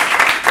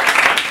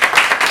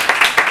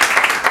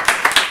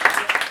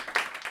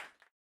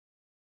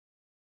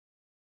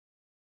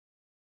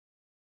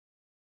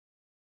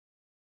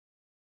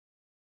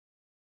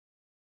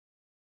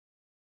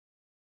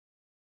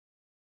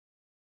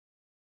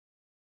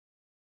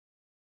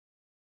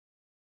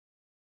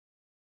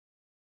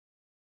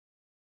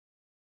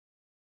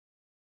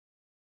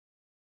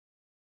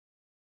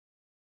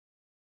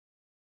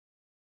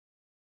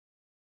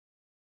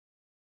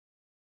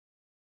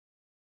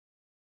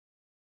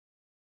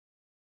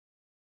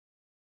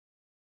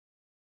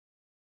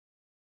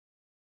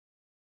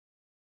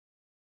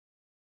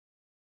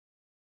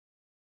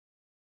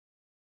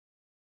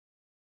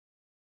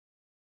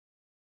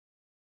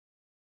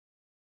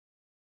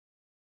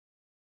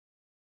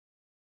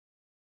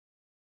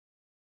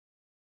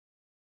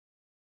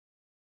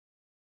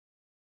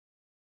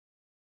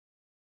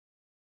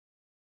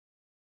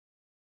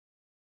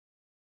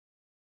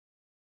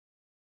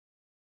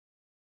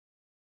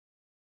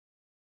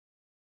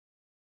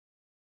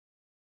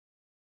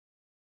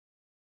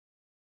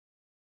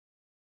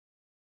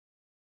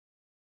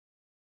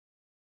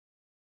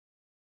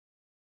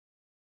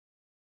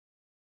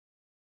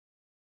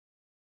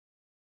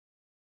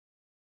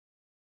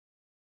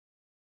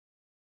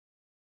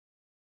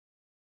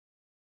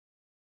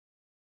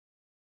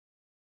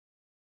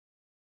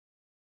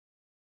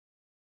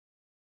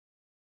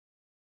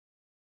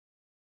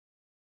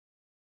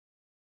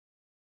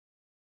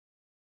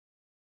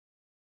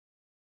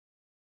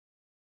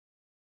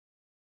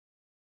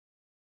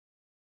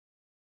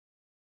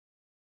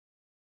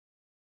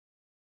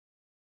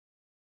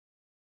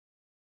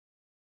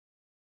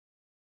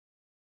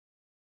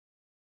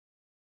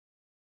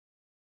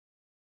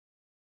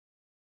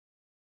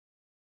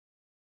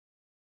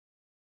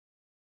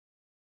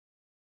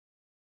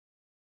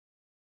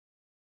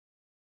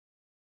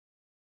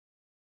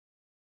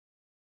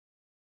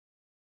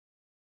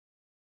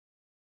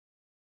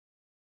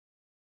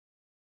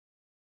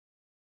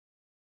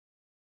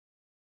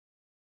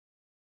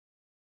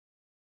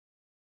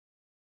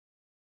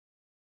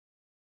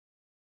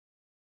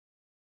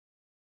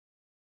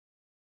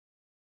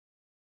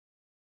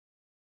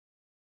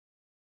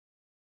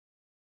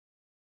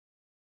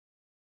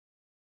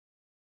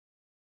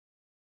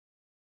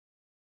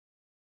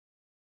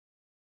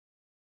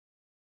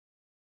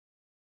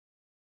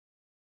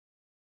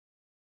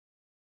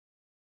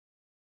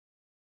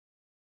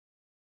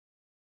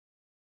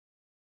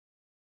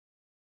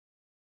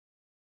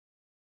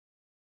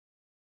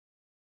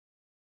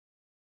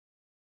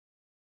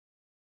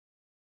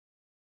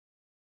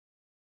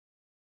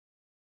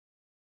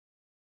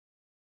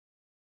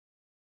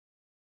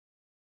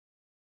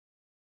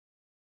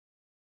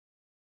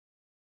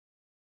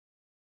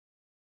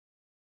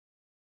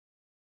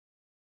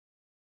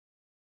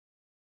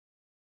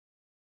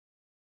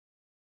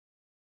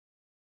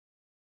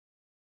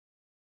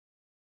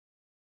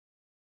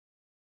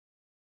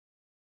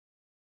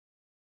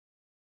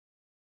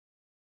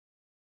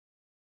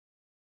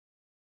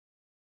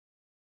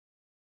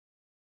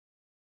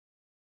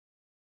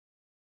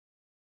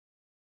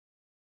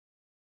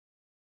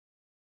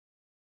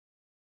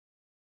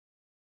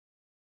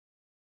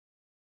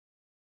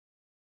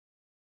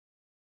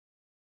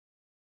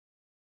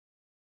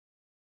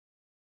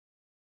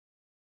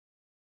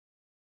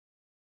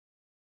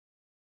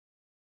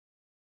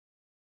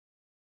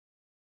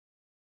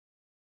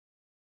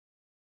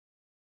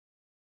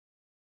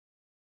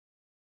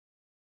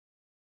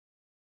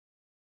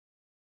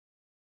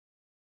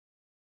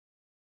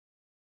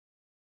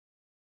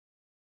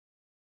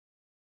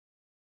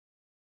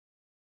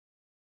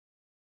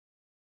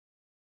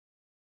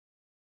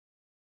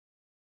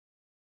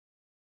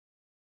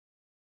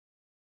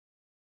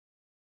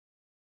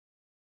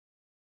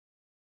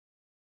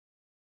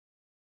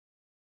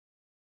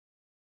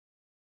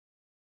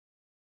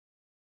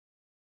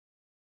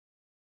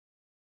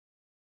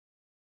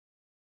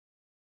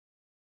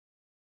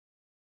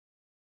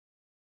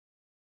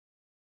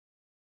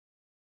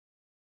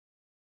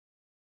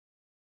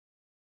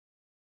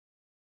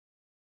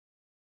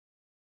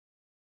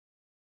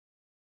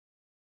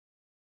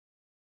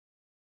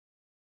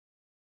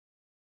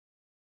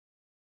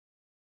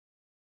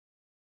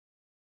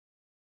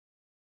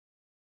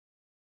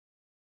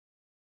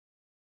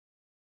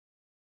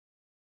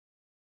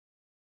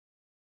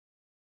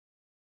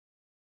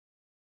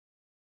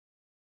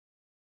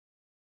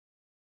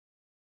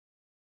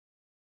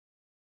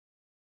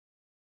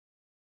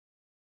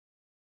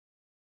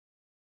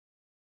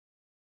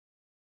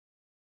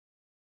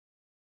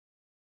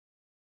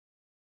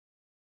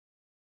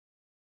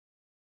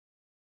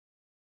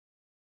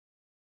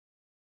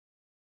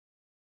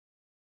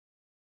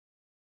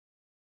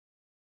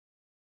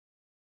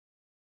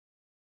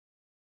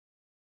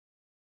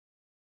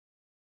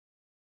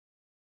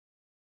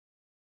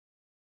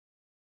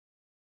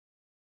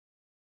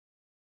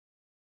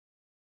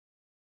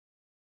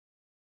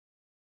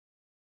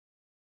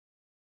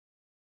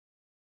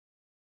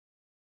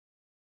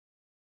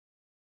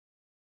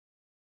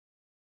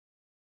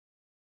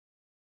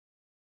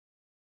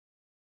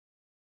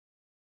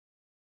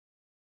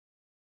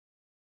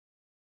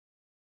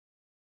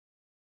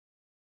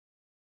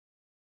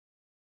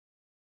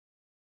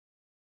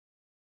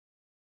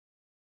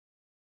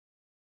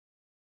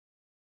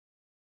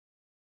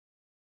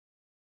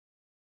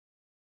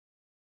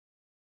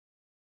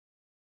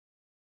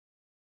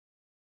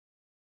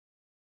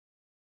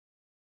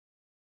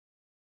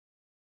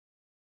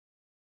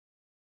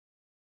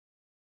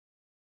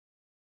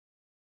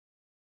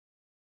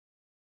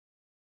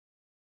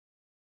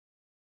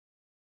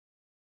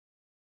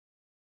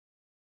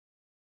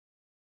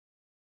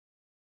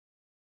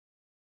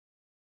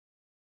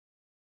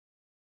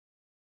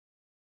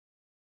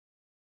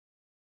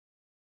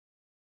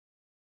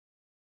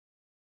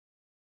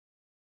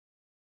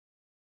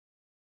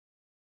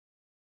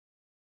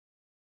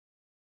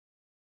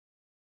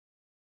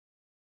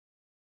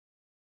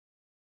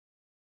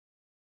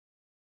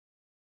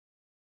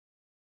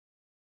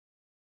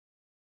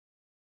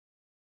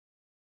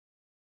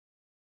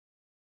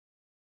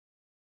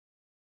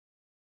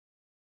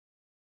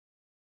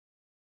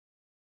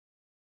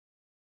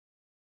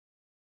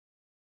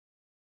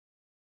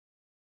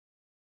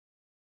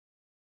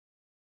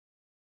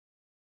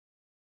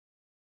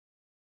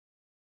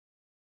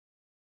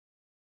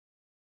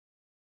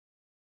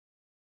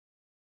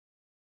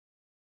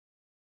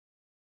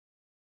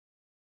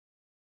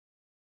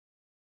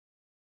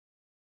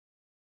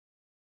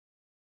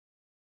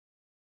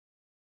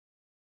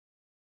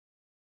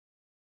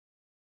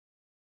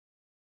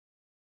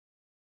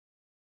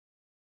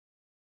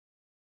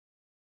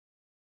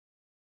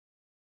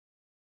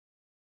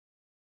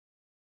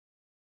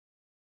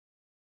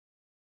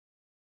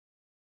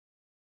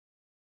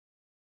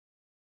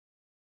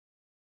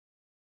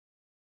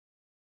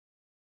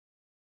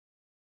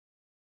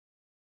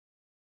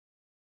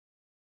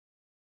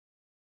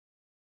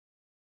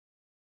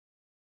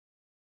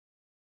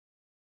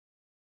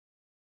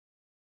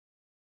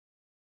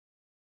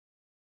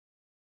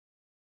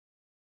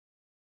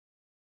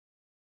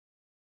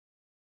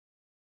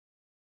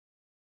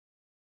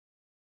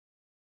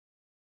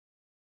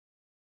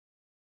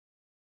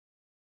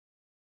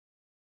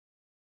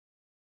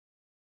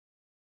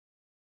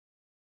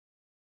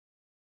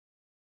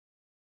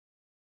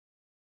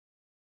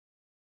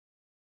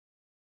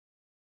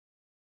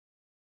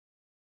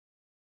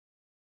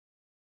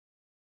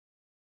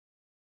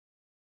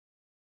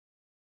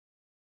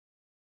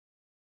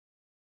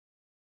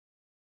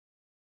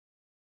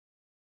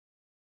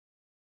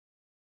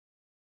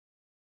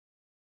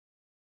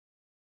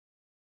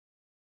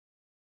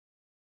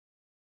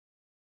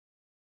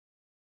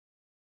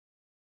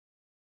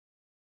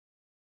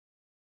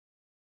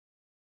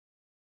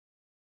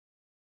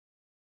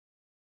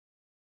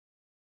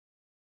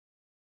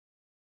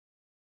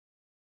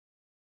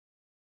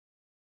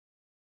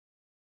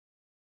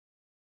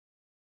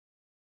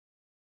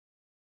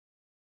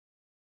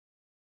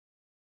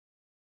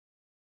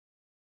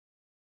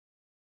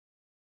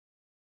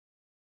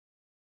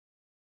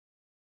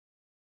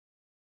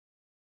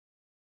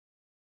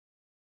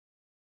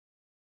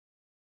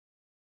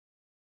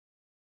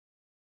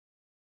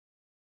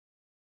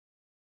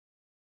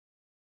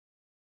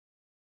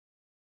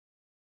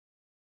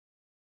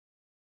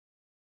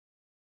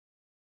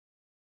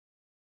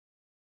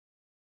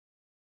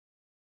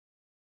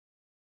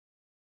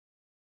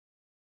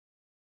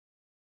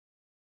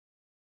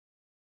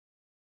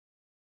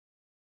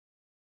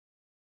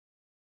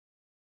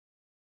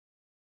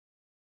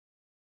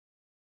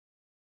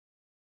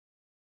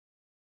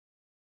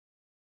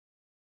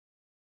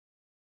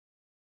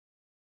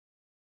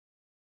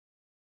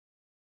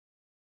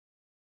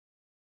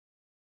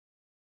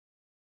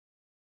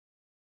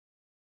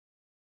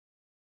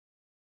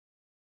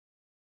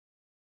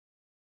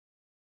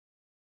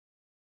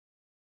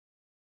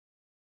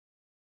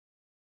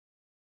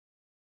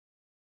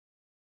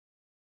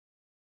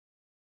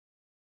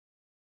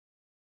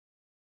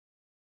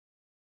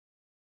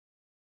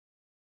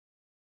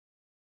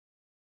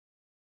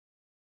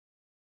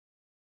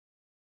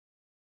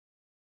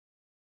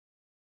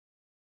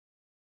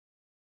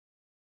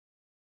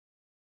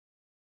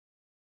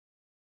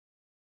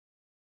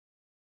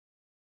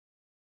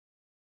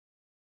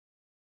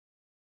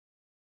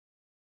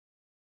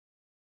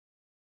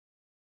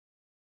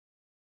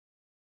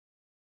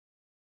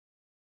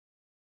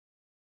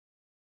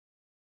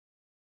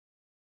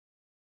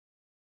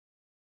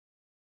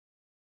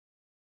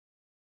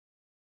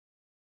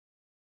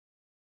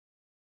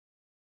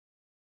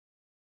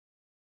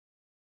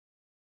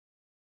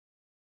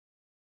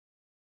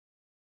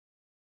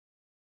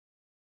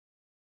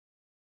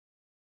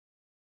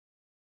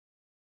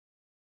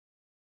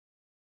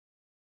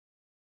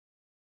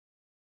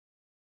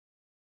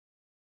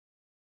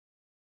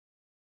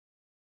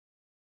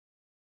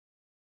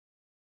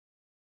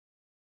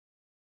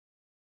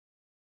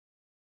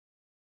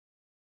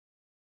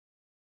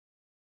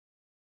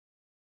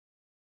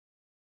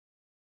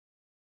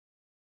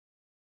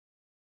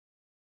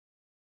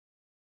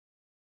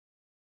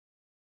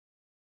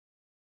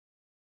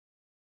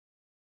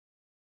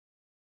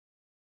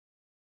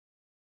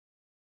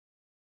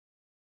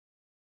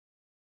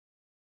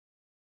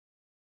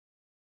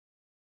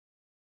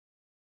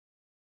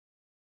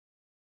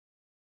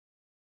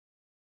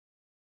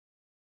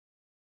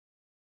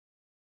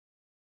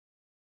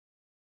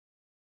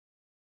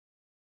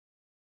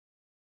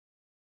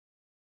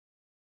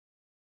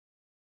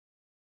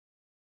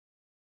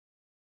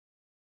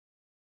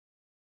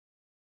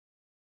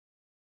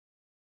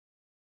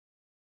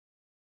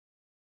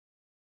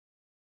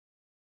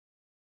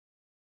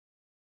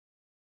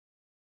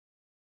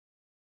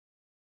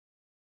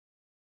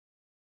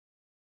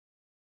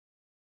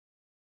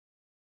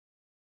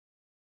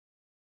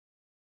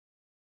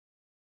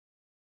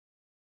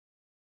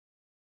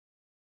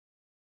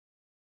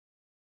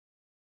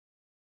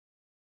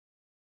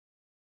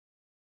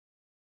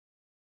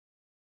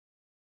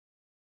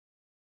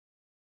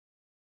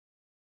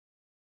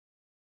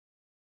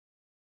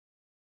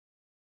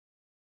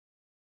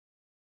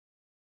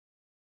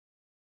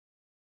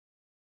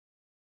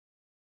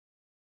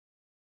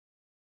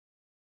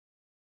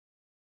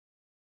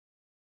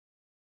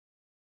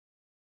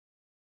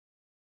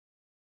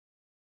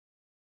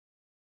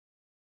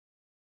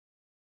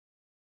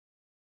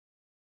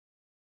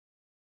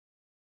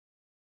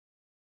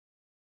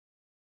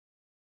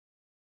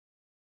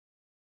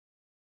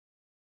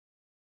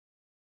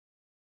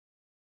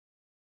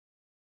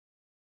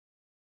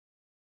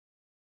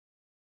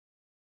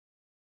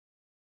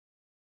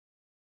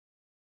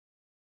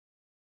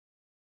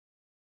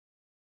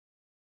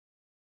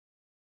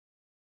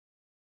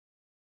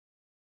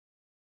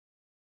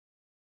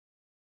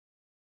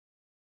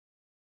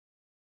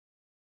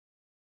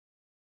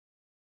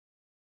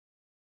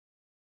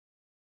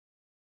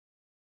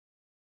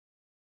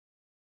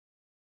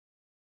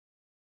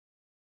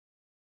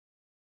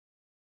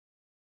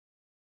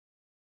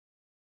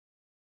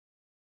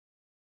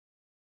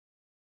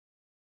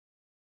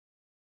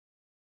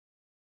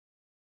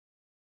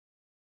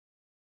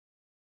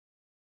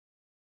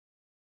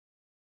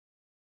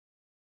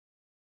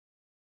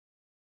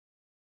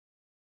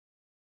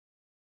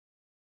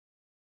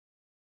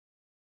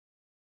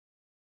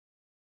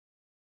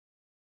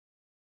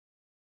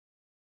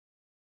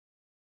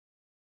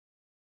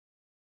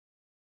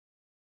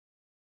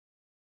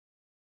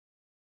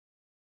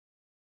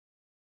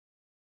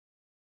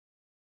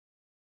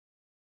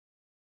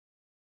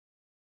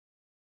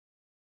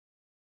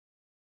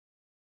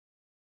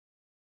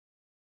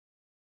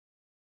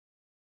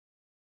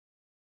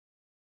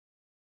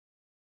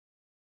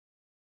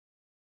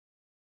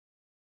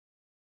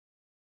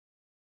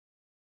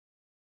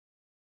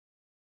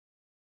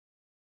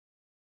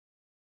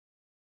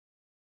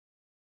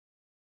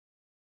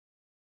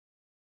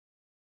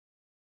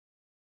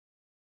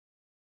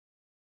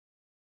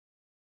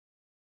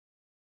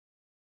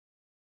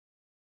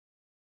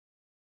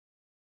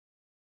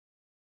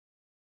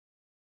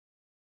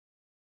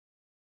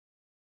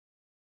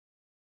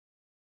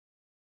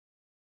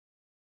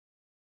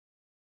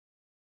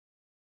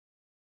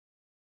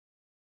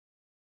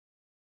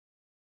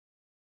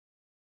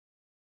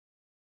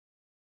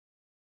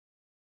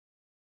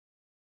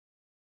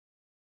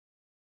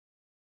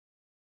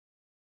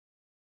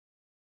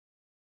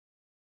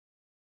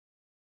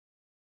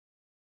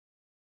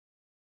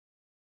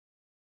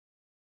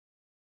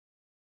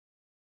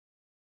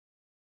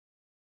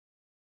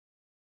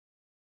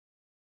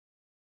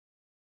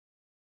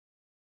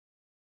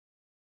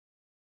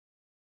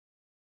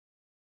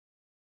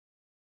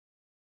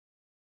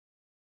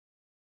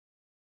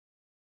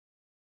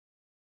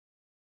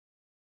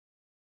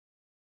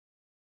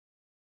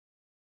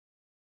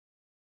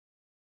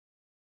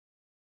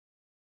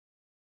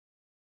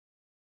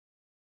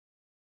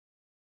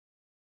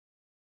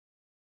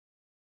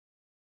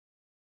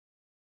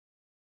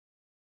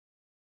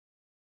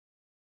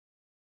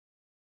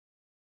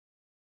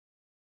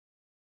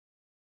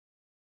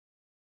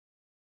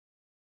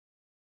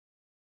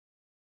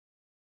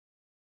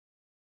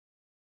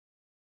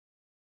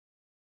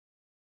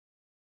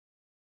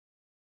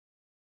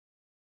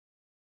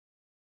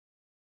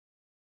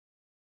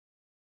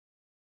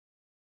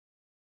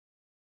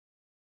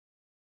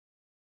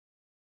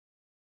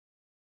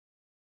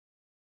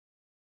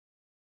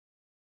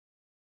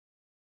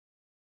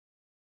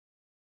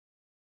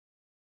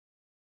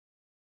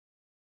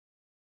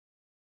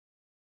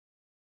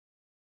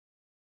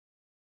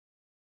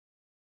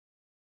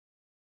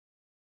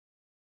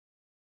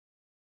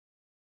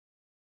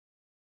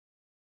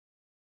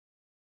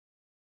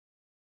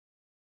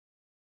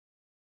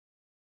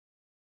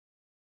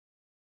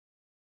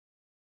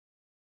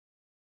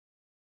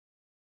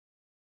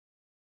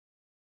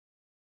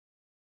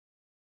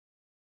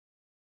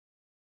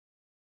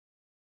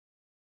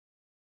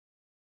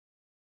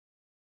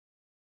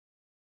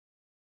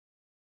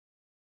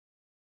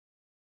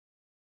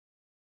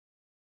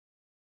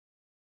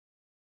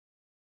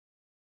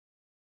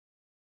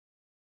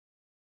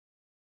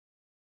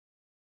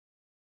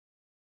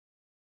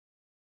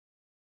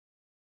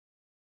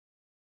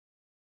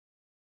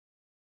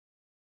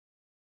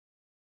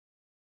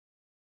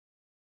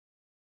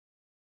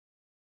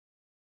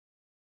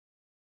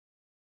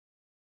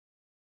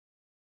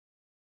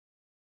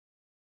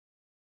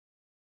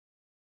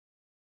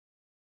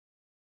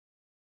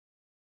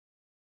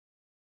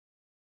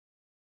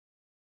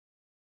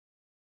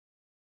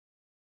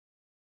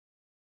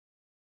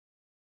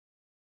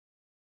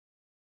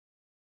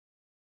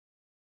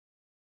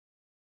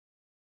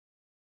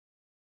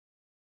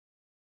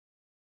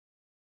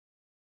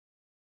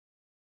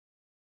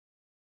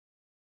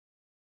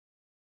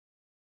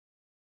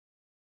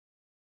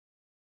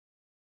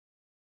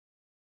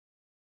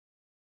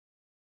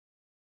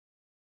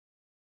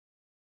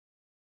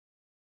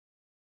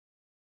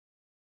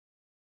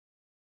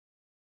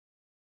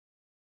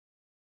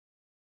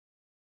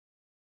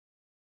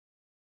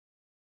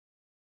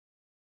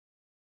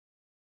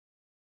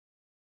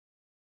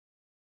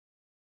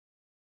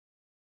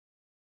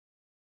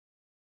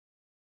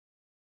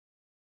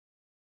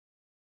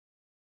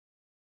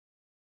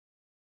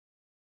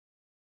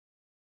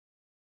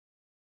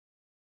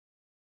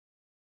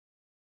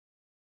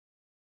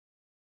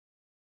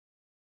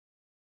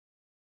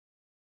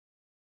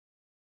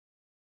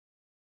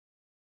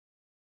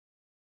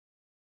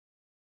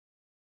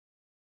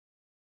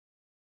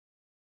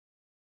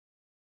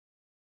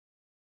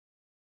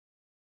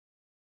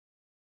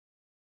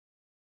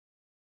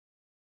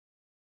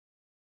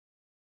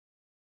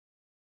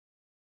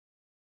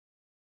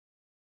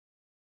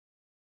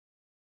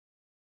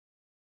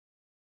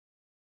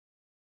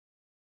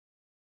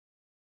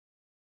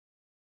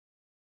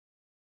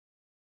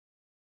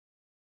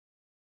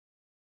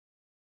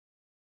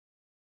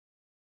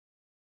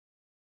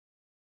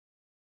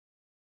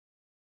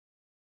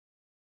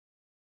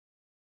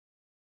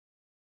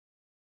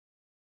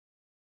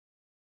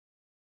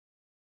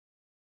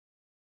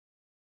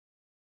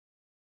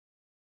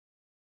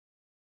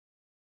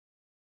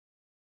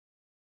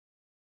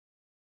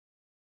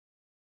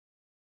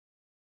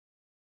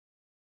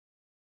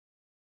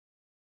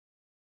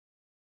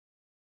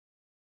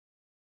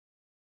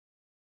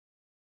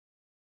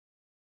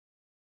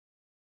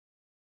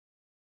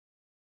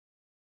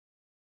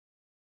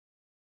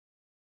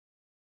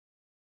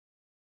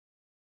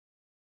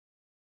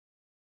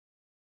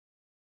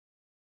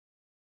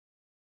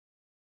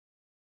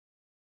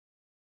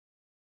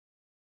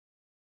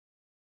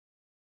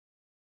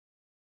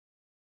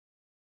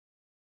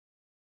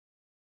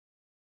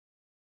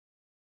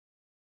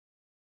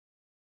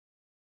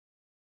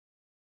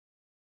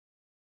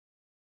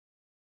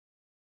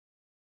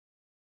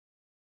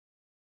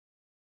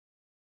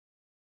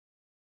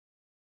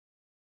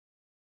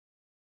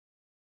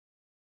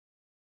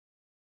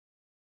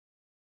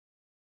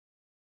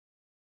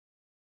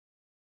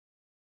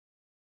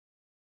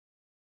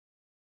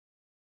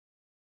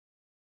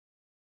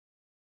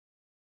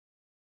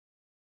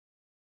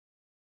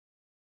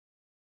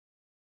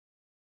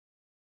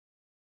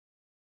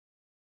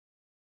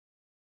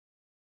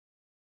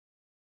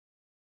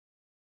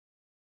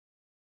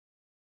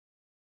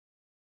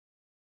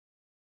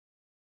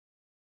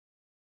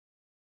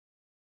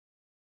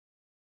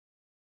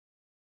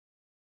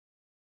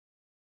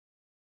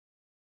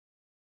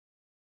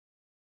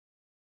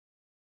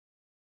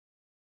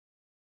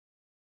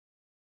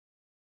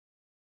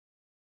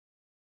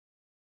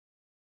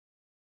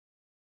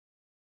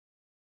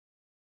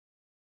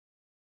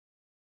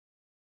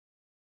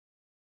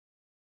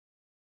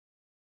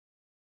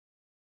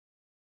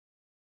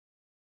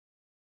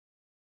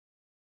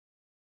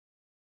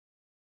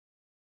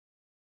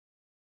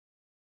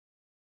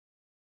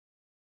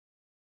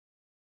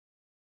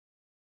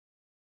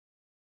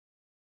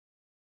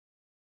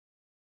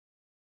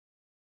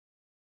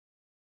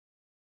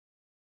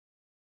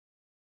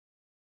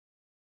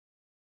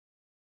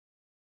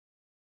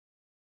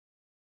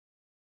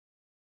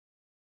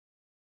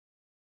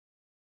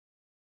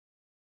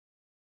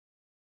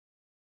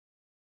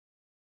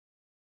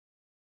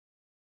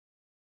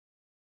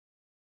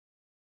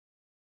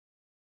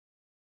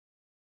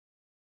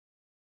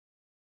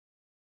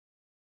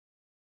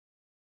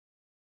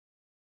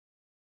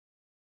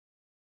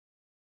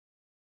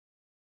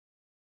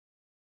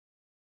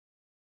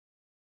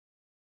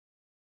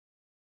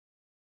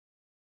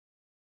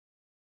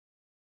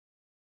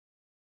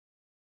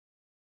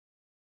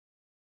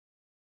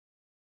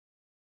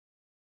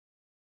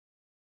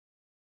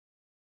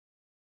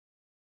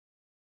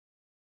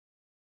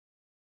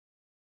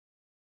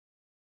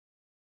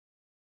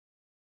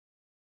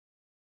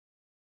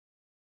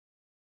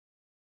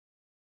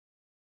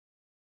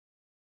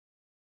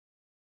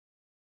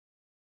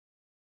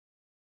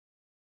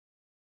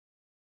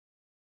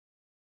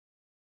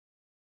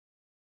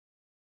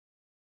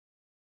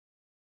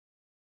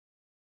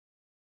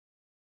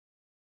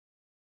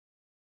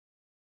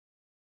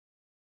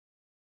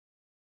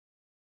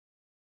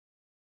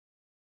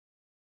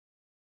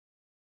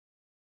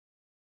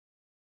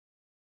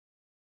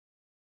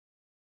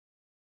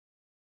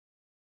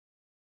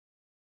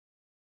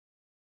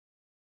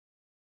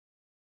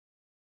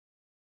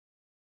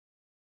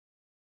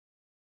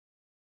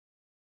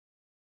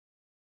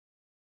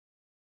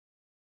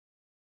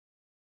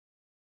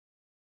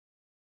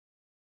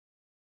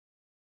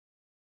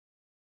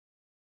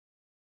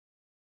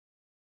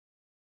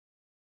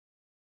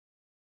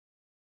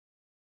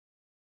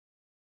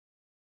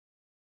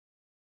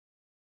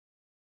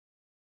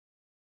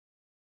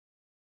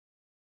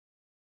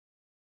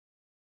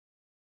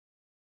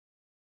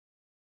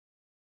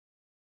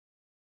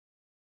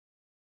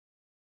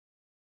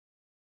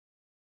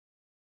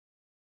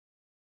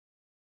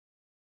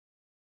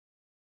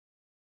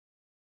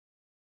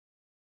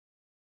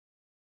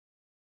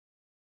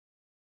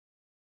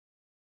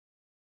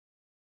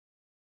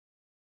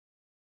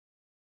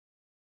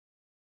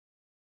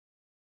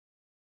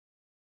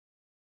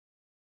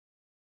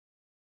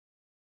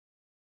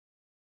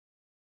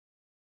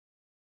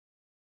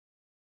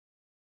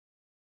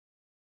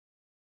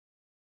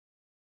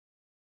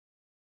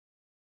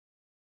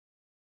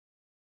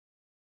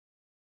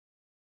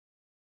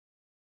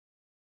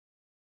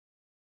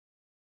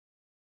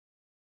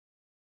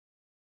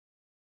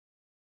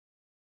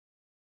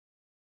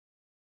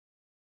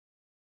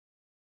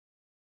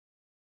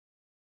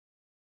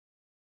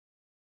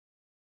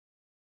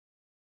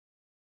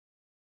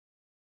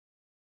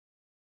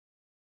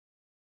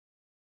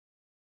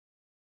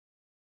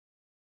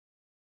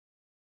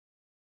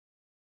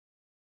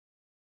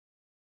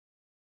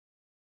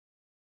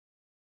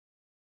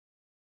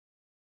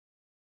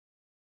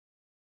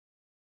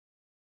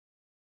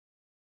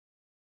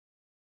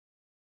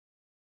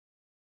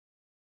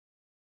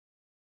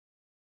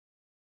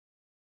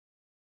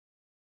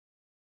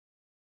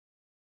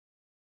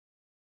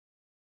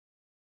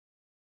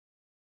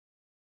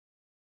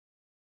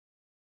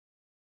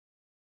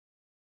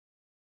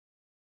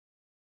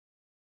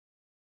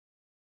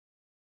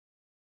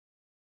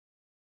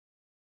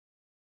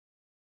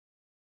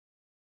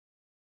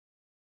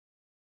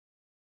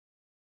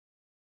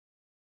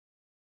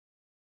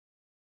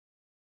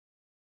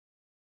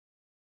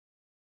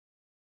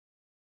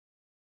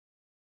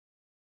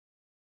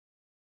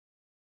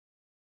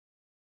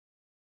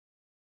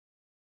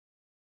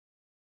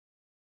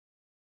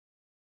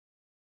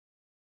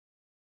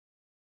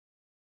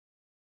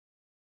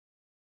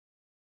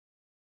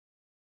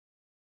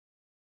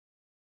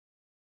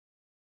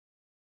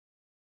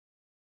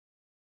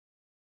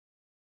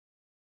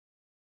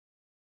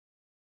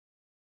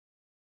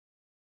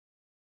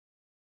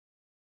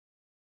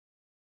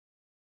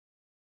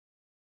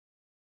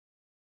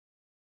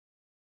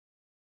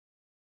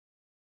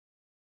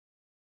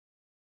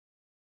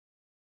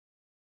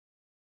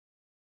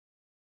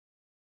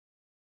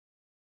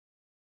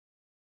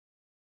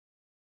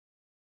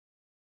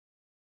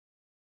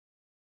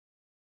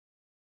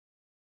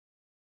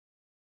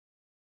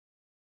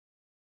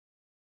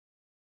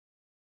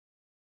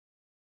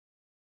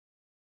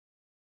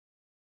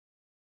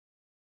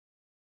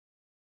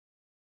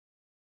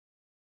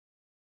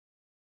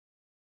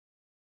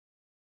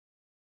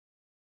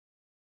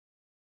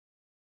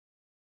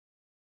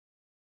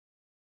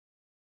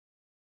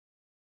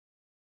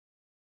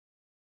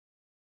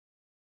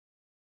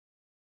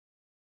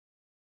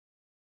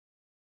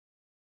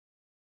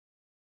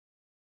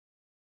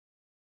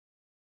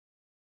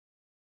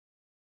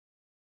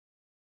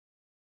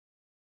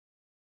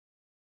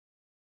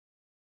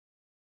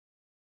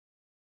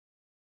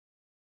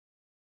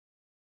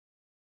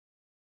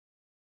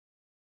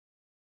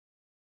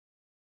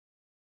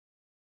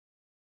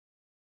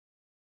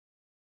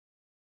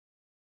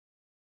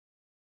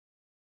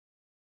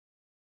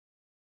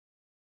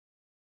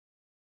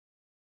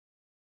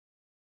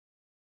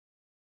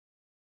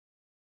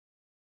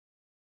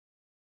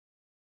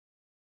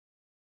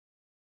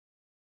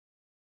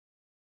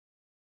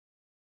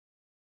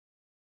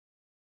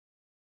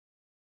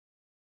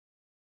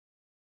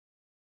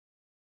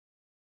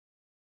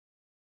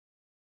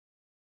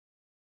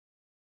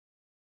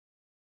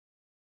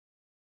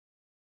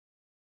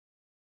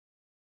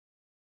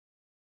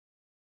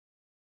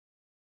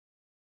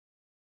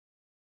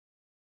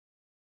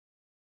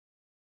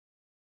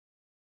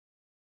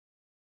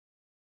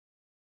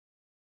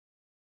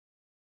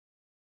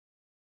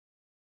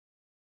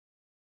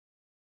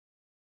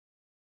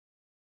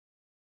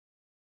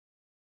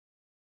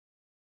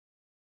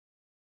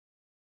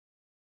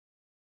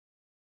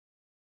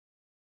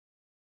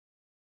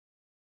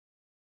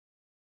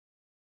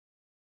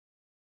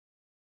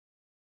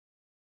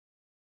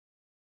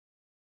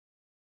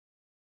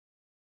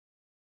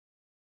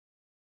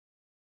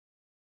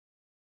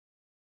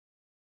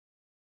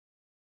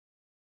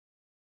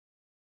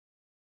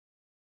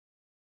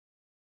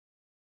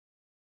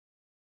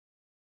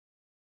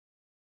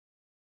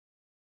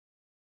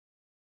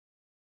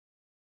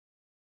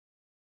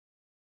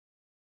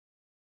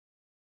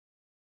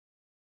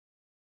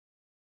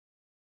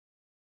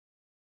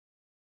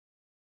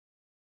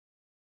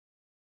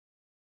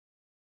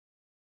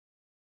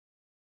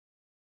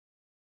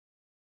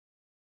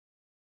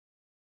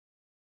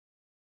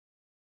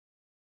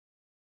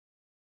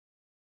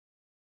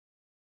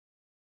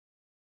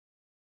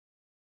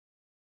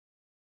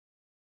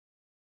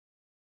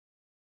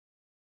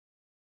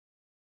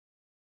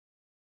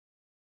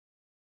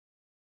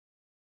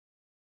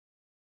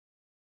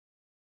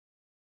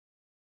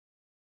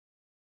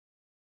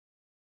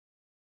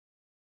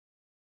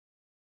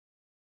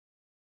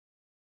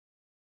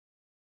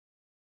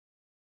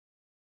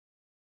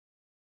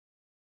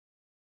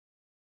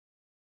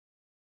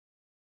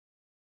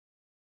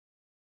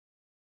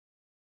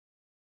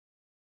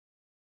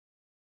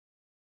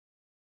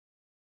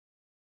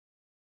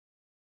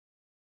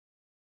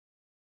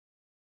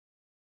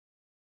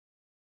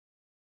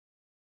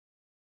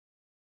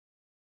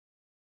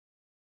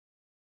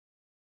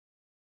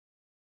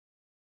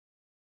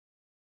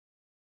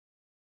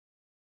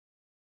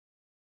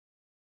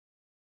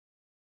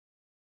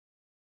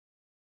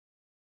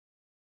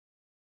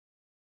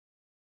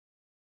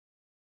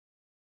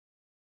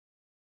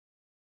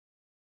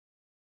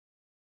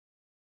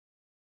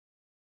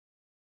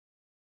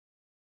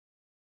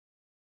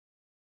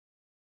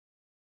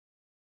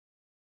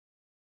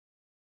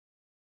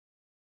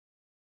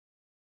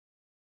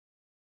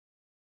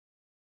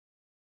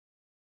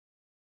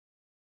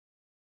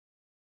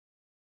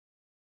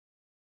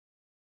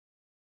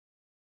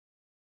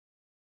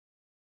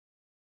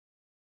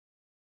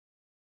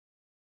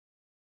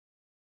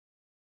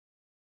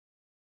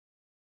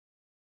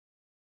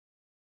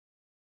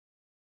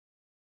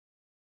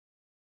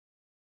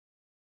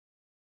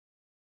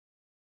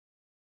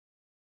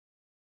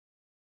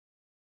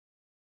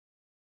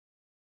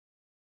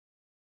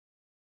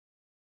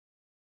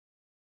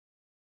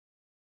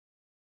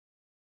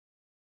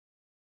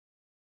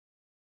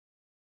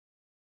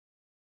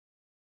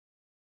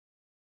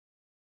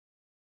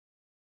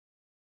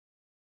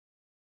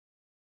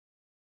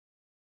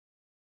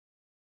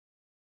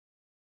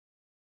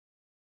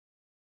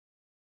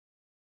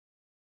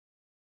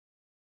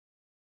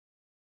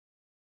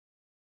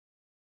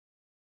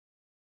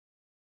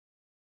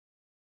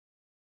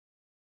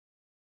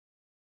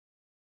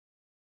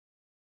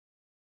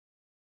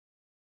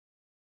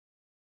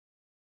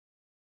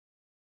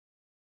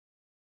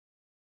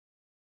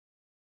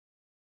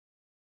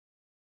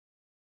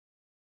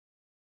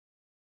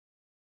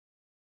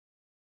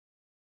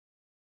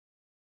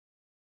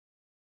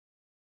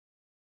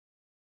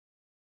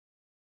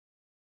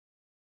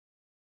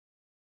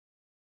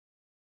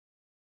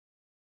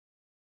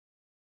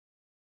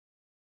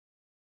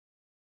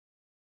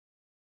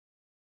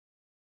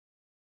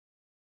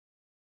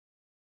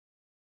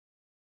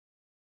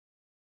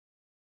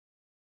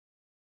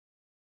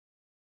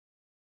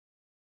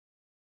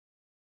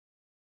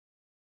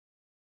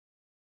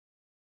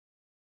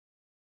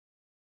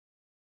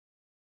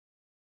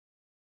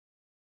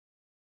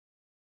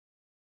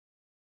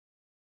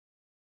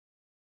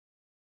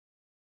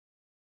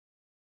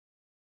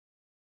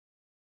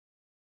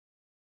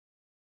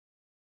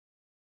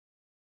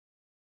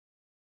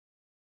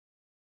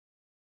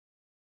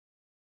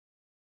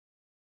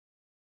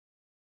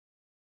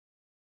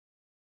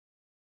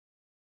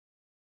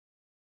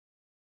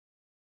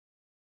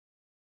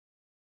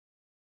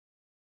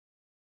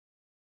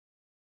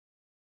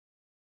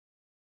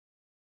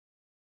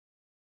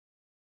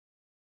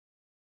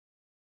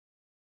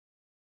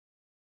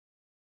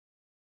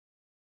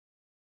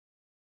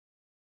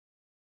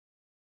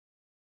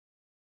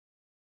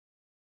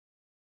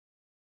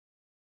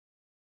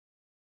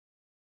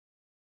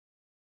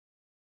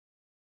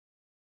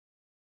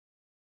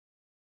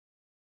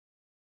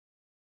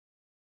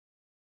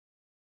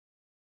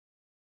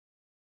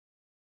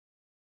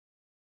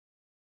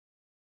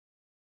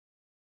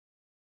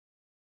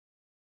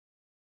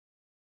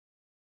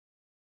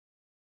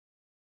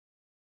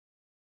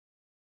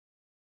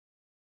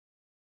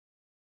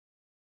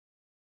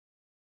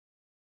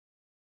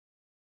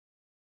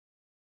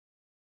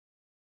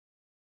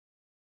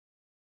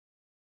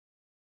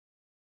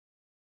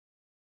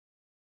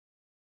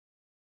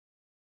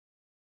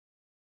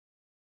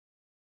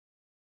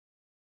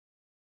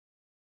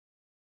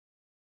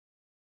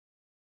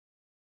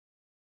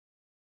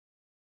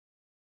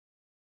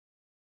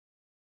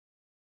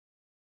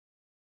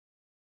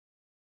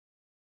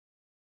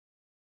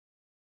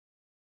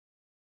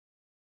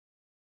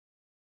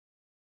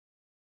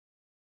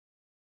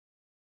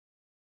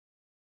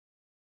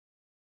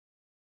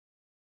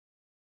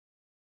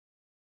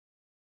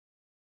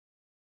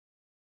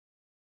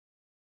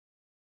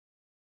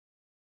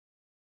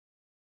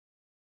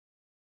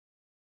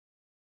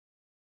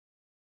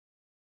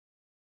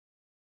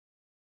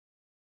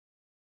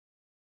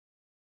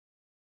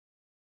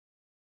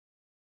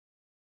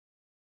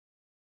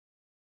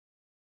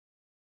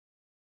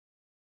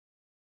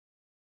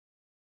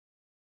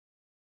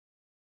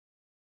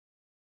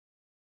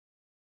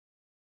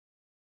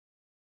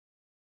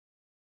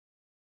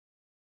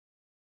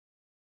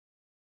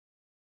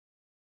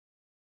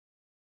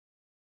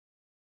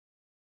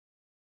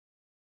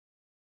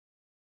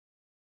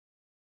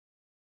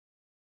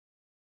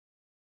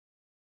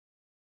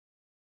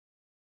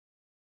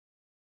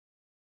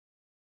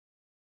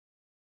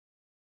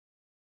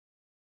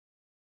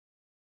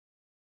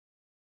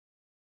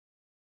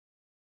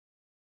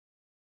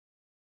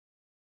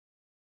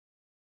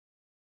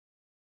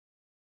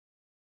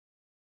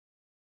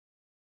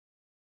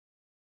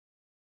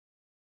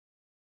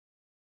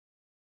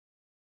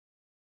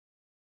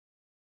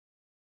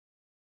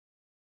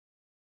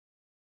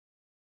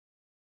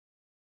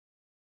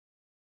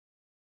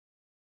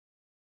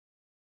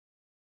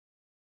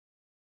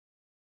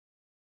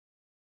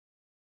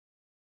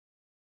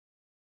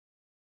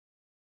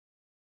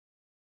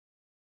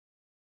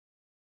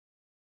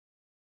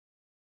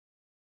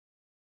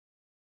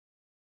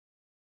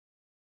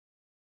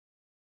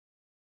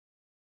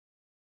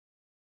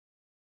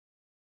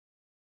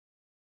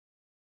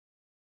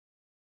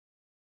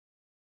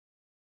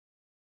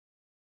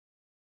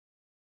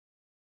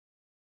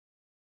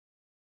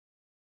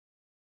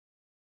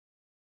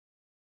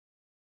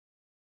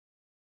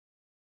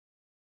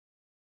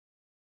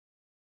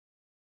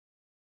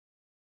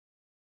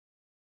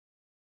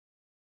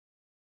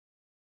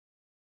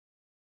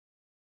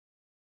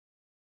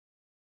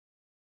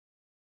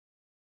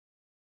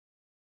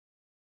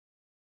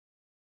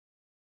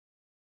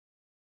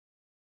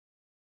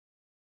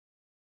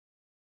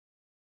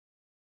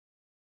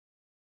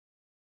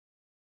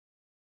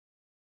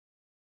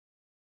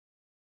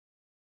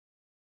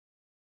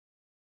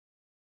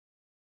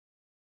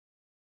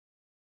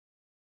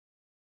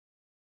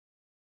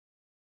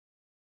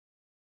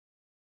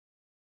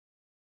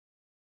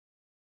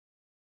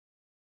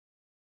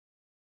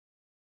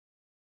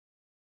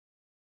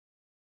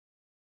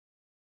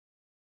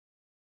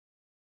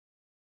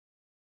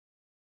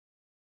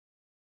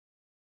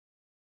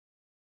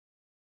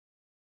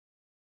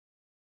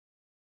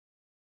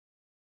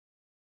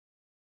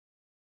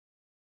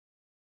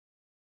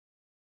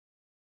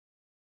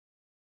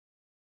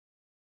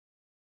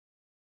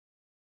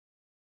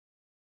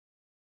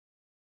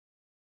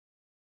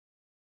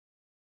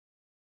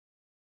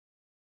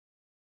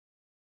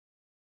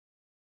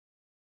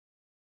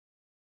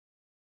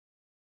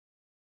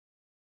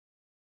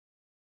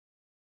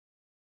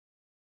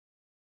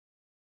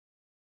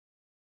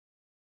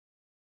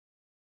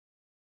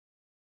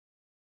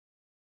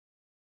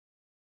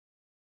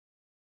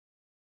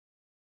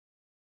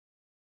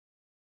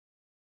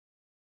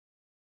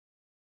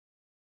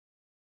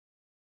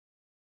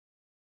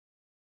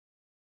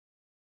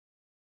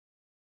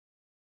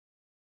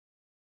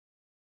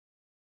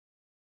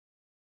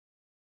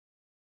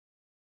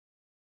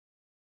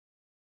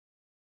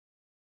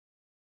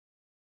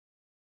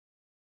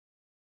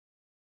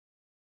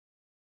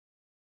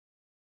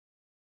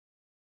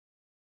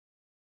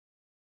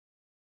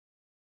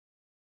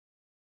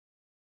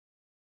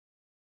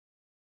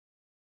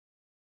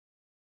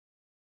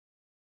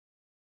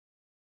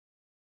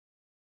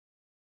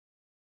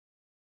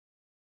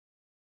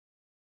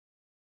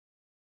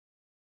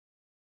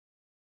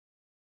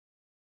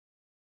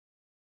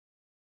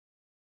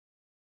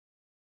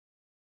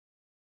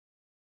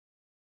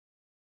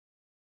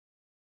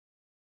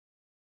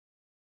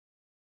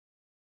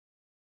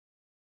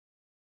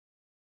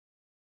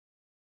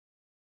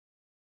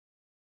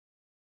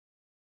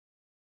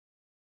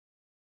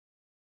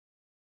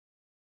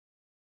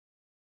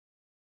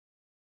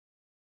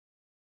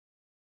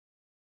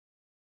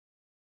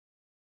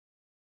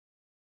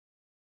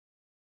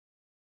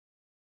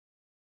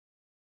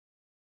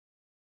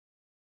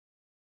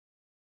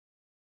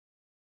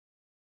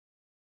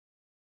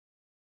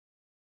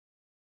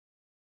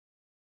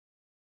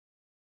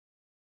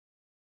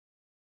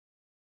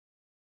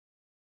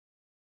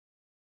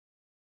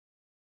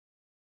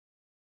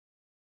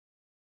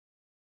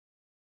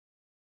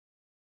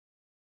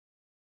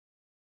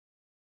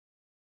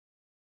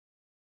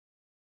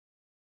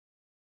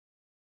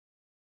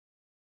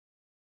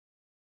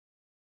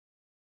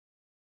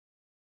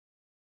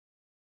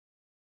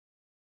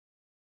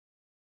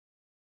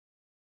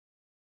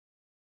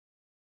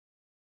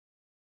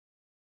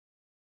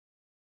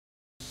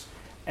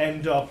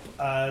 end up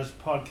as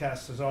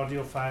podcasts, as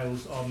audio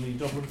files on the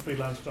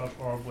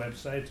DublinFreelance.org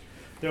website.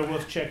 They're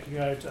worth checking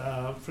out.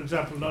 For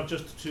example, not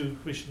just the two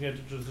commissioning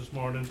editors this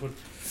morning, but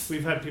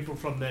we've had people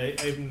from the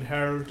Evening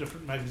Herald,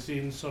 different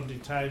magazines, Sunday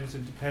Times,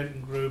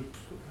 Independent Group,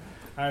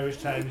 Irish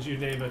Times, you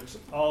name it,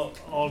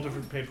 all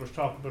different papers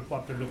talking about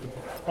what they're looking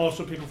for.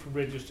 Also people from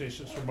radio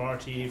stations, from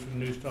RTE, from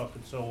News Talk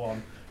and so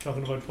on,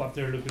 talking about what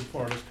they're looking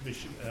for as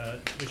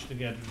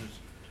commissioning editors,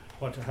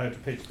 how to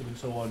pitch them and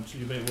so on, so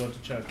you may want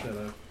to check that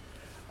out.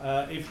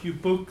 If you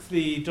book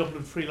the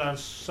Dublin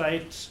Freelance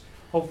site,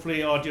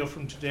 hopefully audio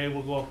from today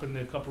will go up in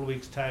a couple of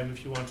weeks' time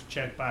if you want to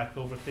check back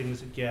over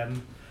things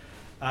again.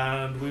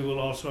 And we will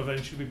also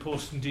eventually be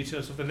posting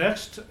details of the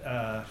next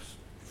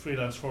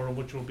Freelance Forum,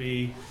 which will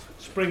be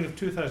spring of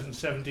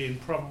 2017,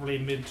 probably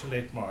mid to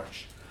late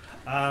March.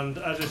 And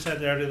as I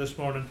said earlier this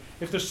morning,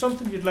 if there's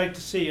something you'd like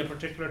to see, a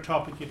particular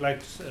topic you'd like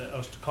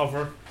us to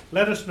cover,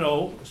 let us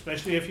know,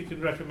 especially if you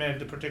can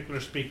recommend a particular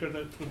speaker.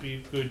 That would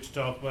be good to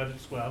talk about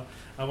as well,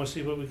 and we'll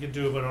see what we can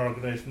do about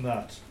organising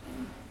that.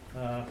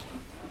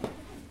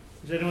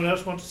 Does anyone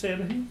else want to say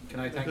anything?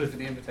 Can I thank you for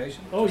the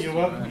invitation? Oh, you're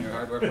welcome. And your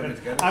hard work putting it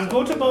together. And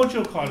go to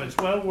MojoCon, it's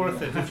well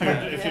worth it if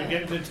you're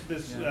getting into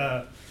this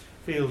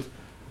field.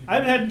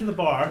 I'm heading to the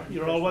bar.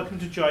 You're all welcome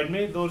to join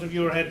me. Those of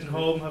you who are heading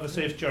home, have a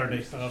safe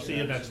journey, and I'll see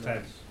you next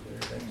time.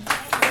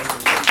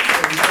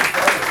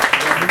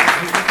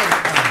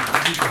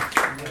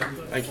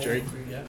 Thank you, Jerry.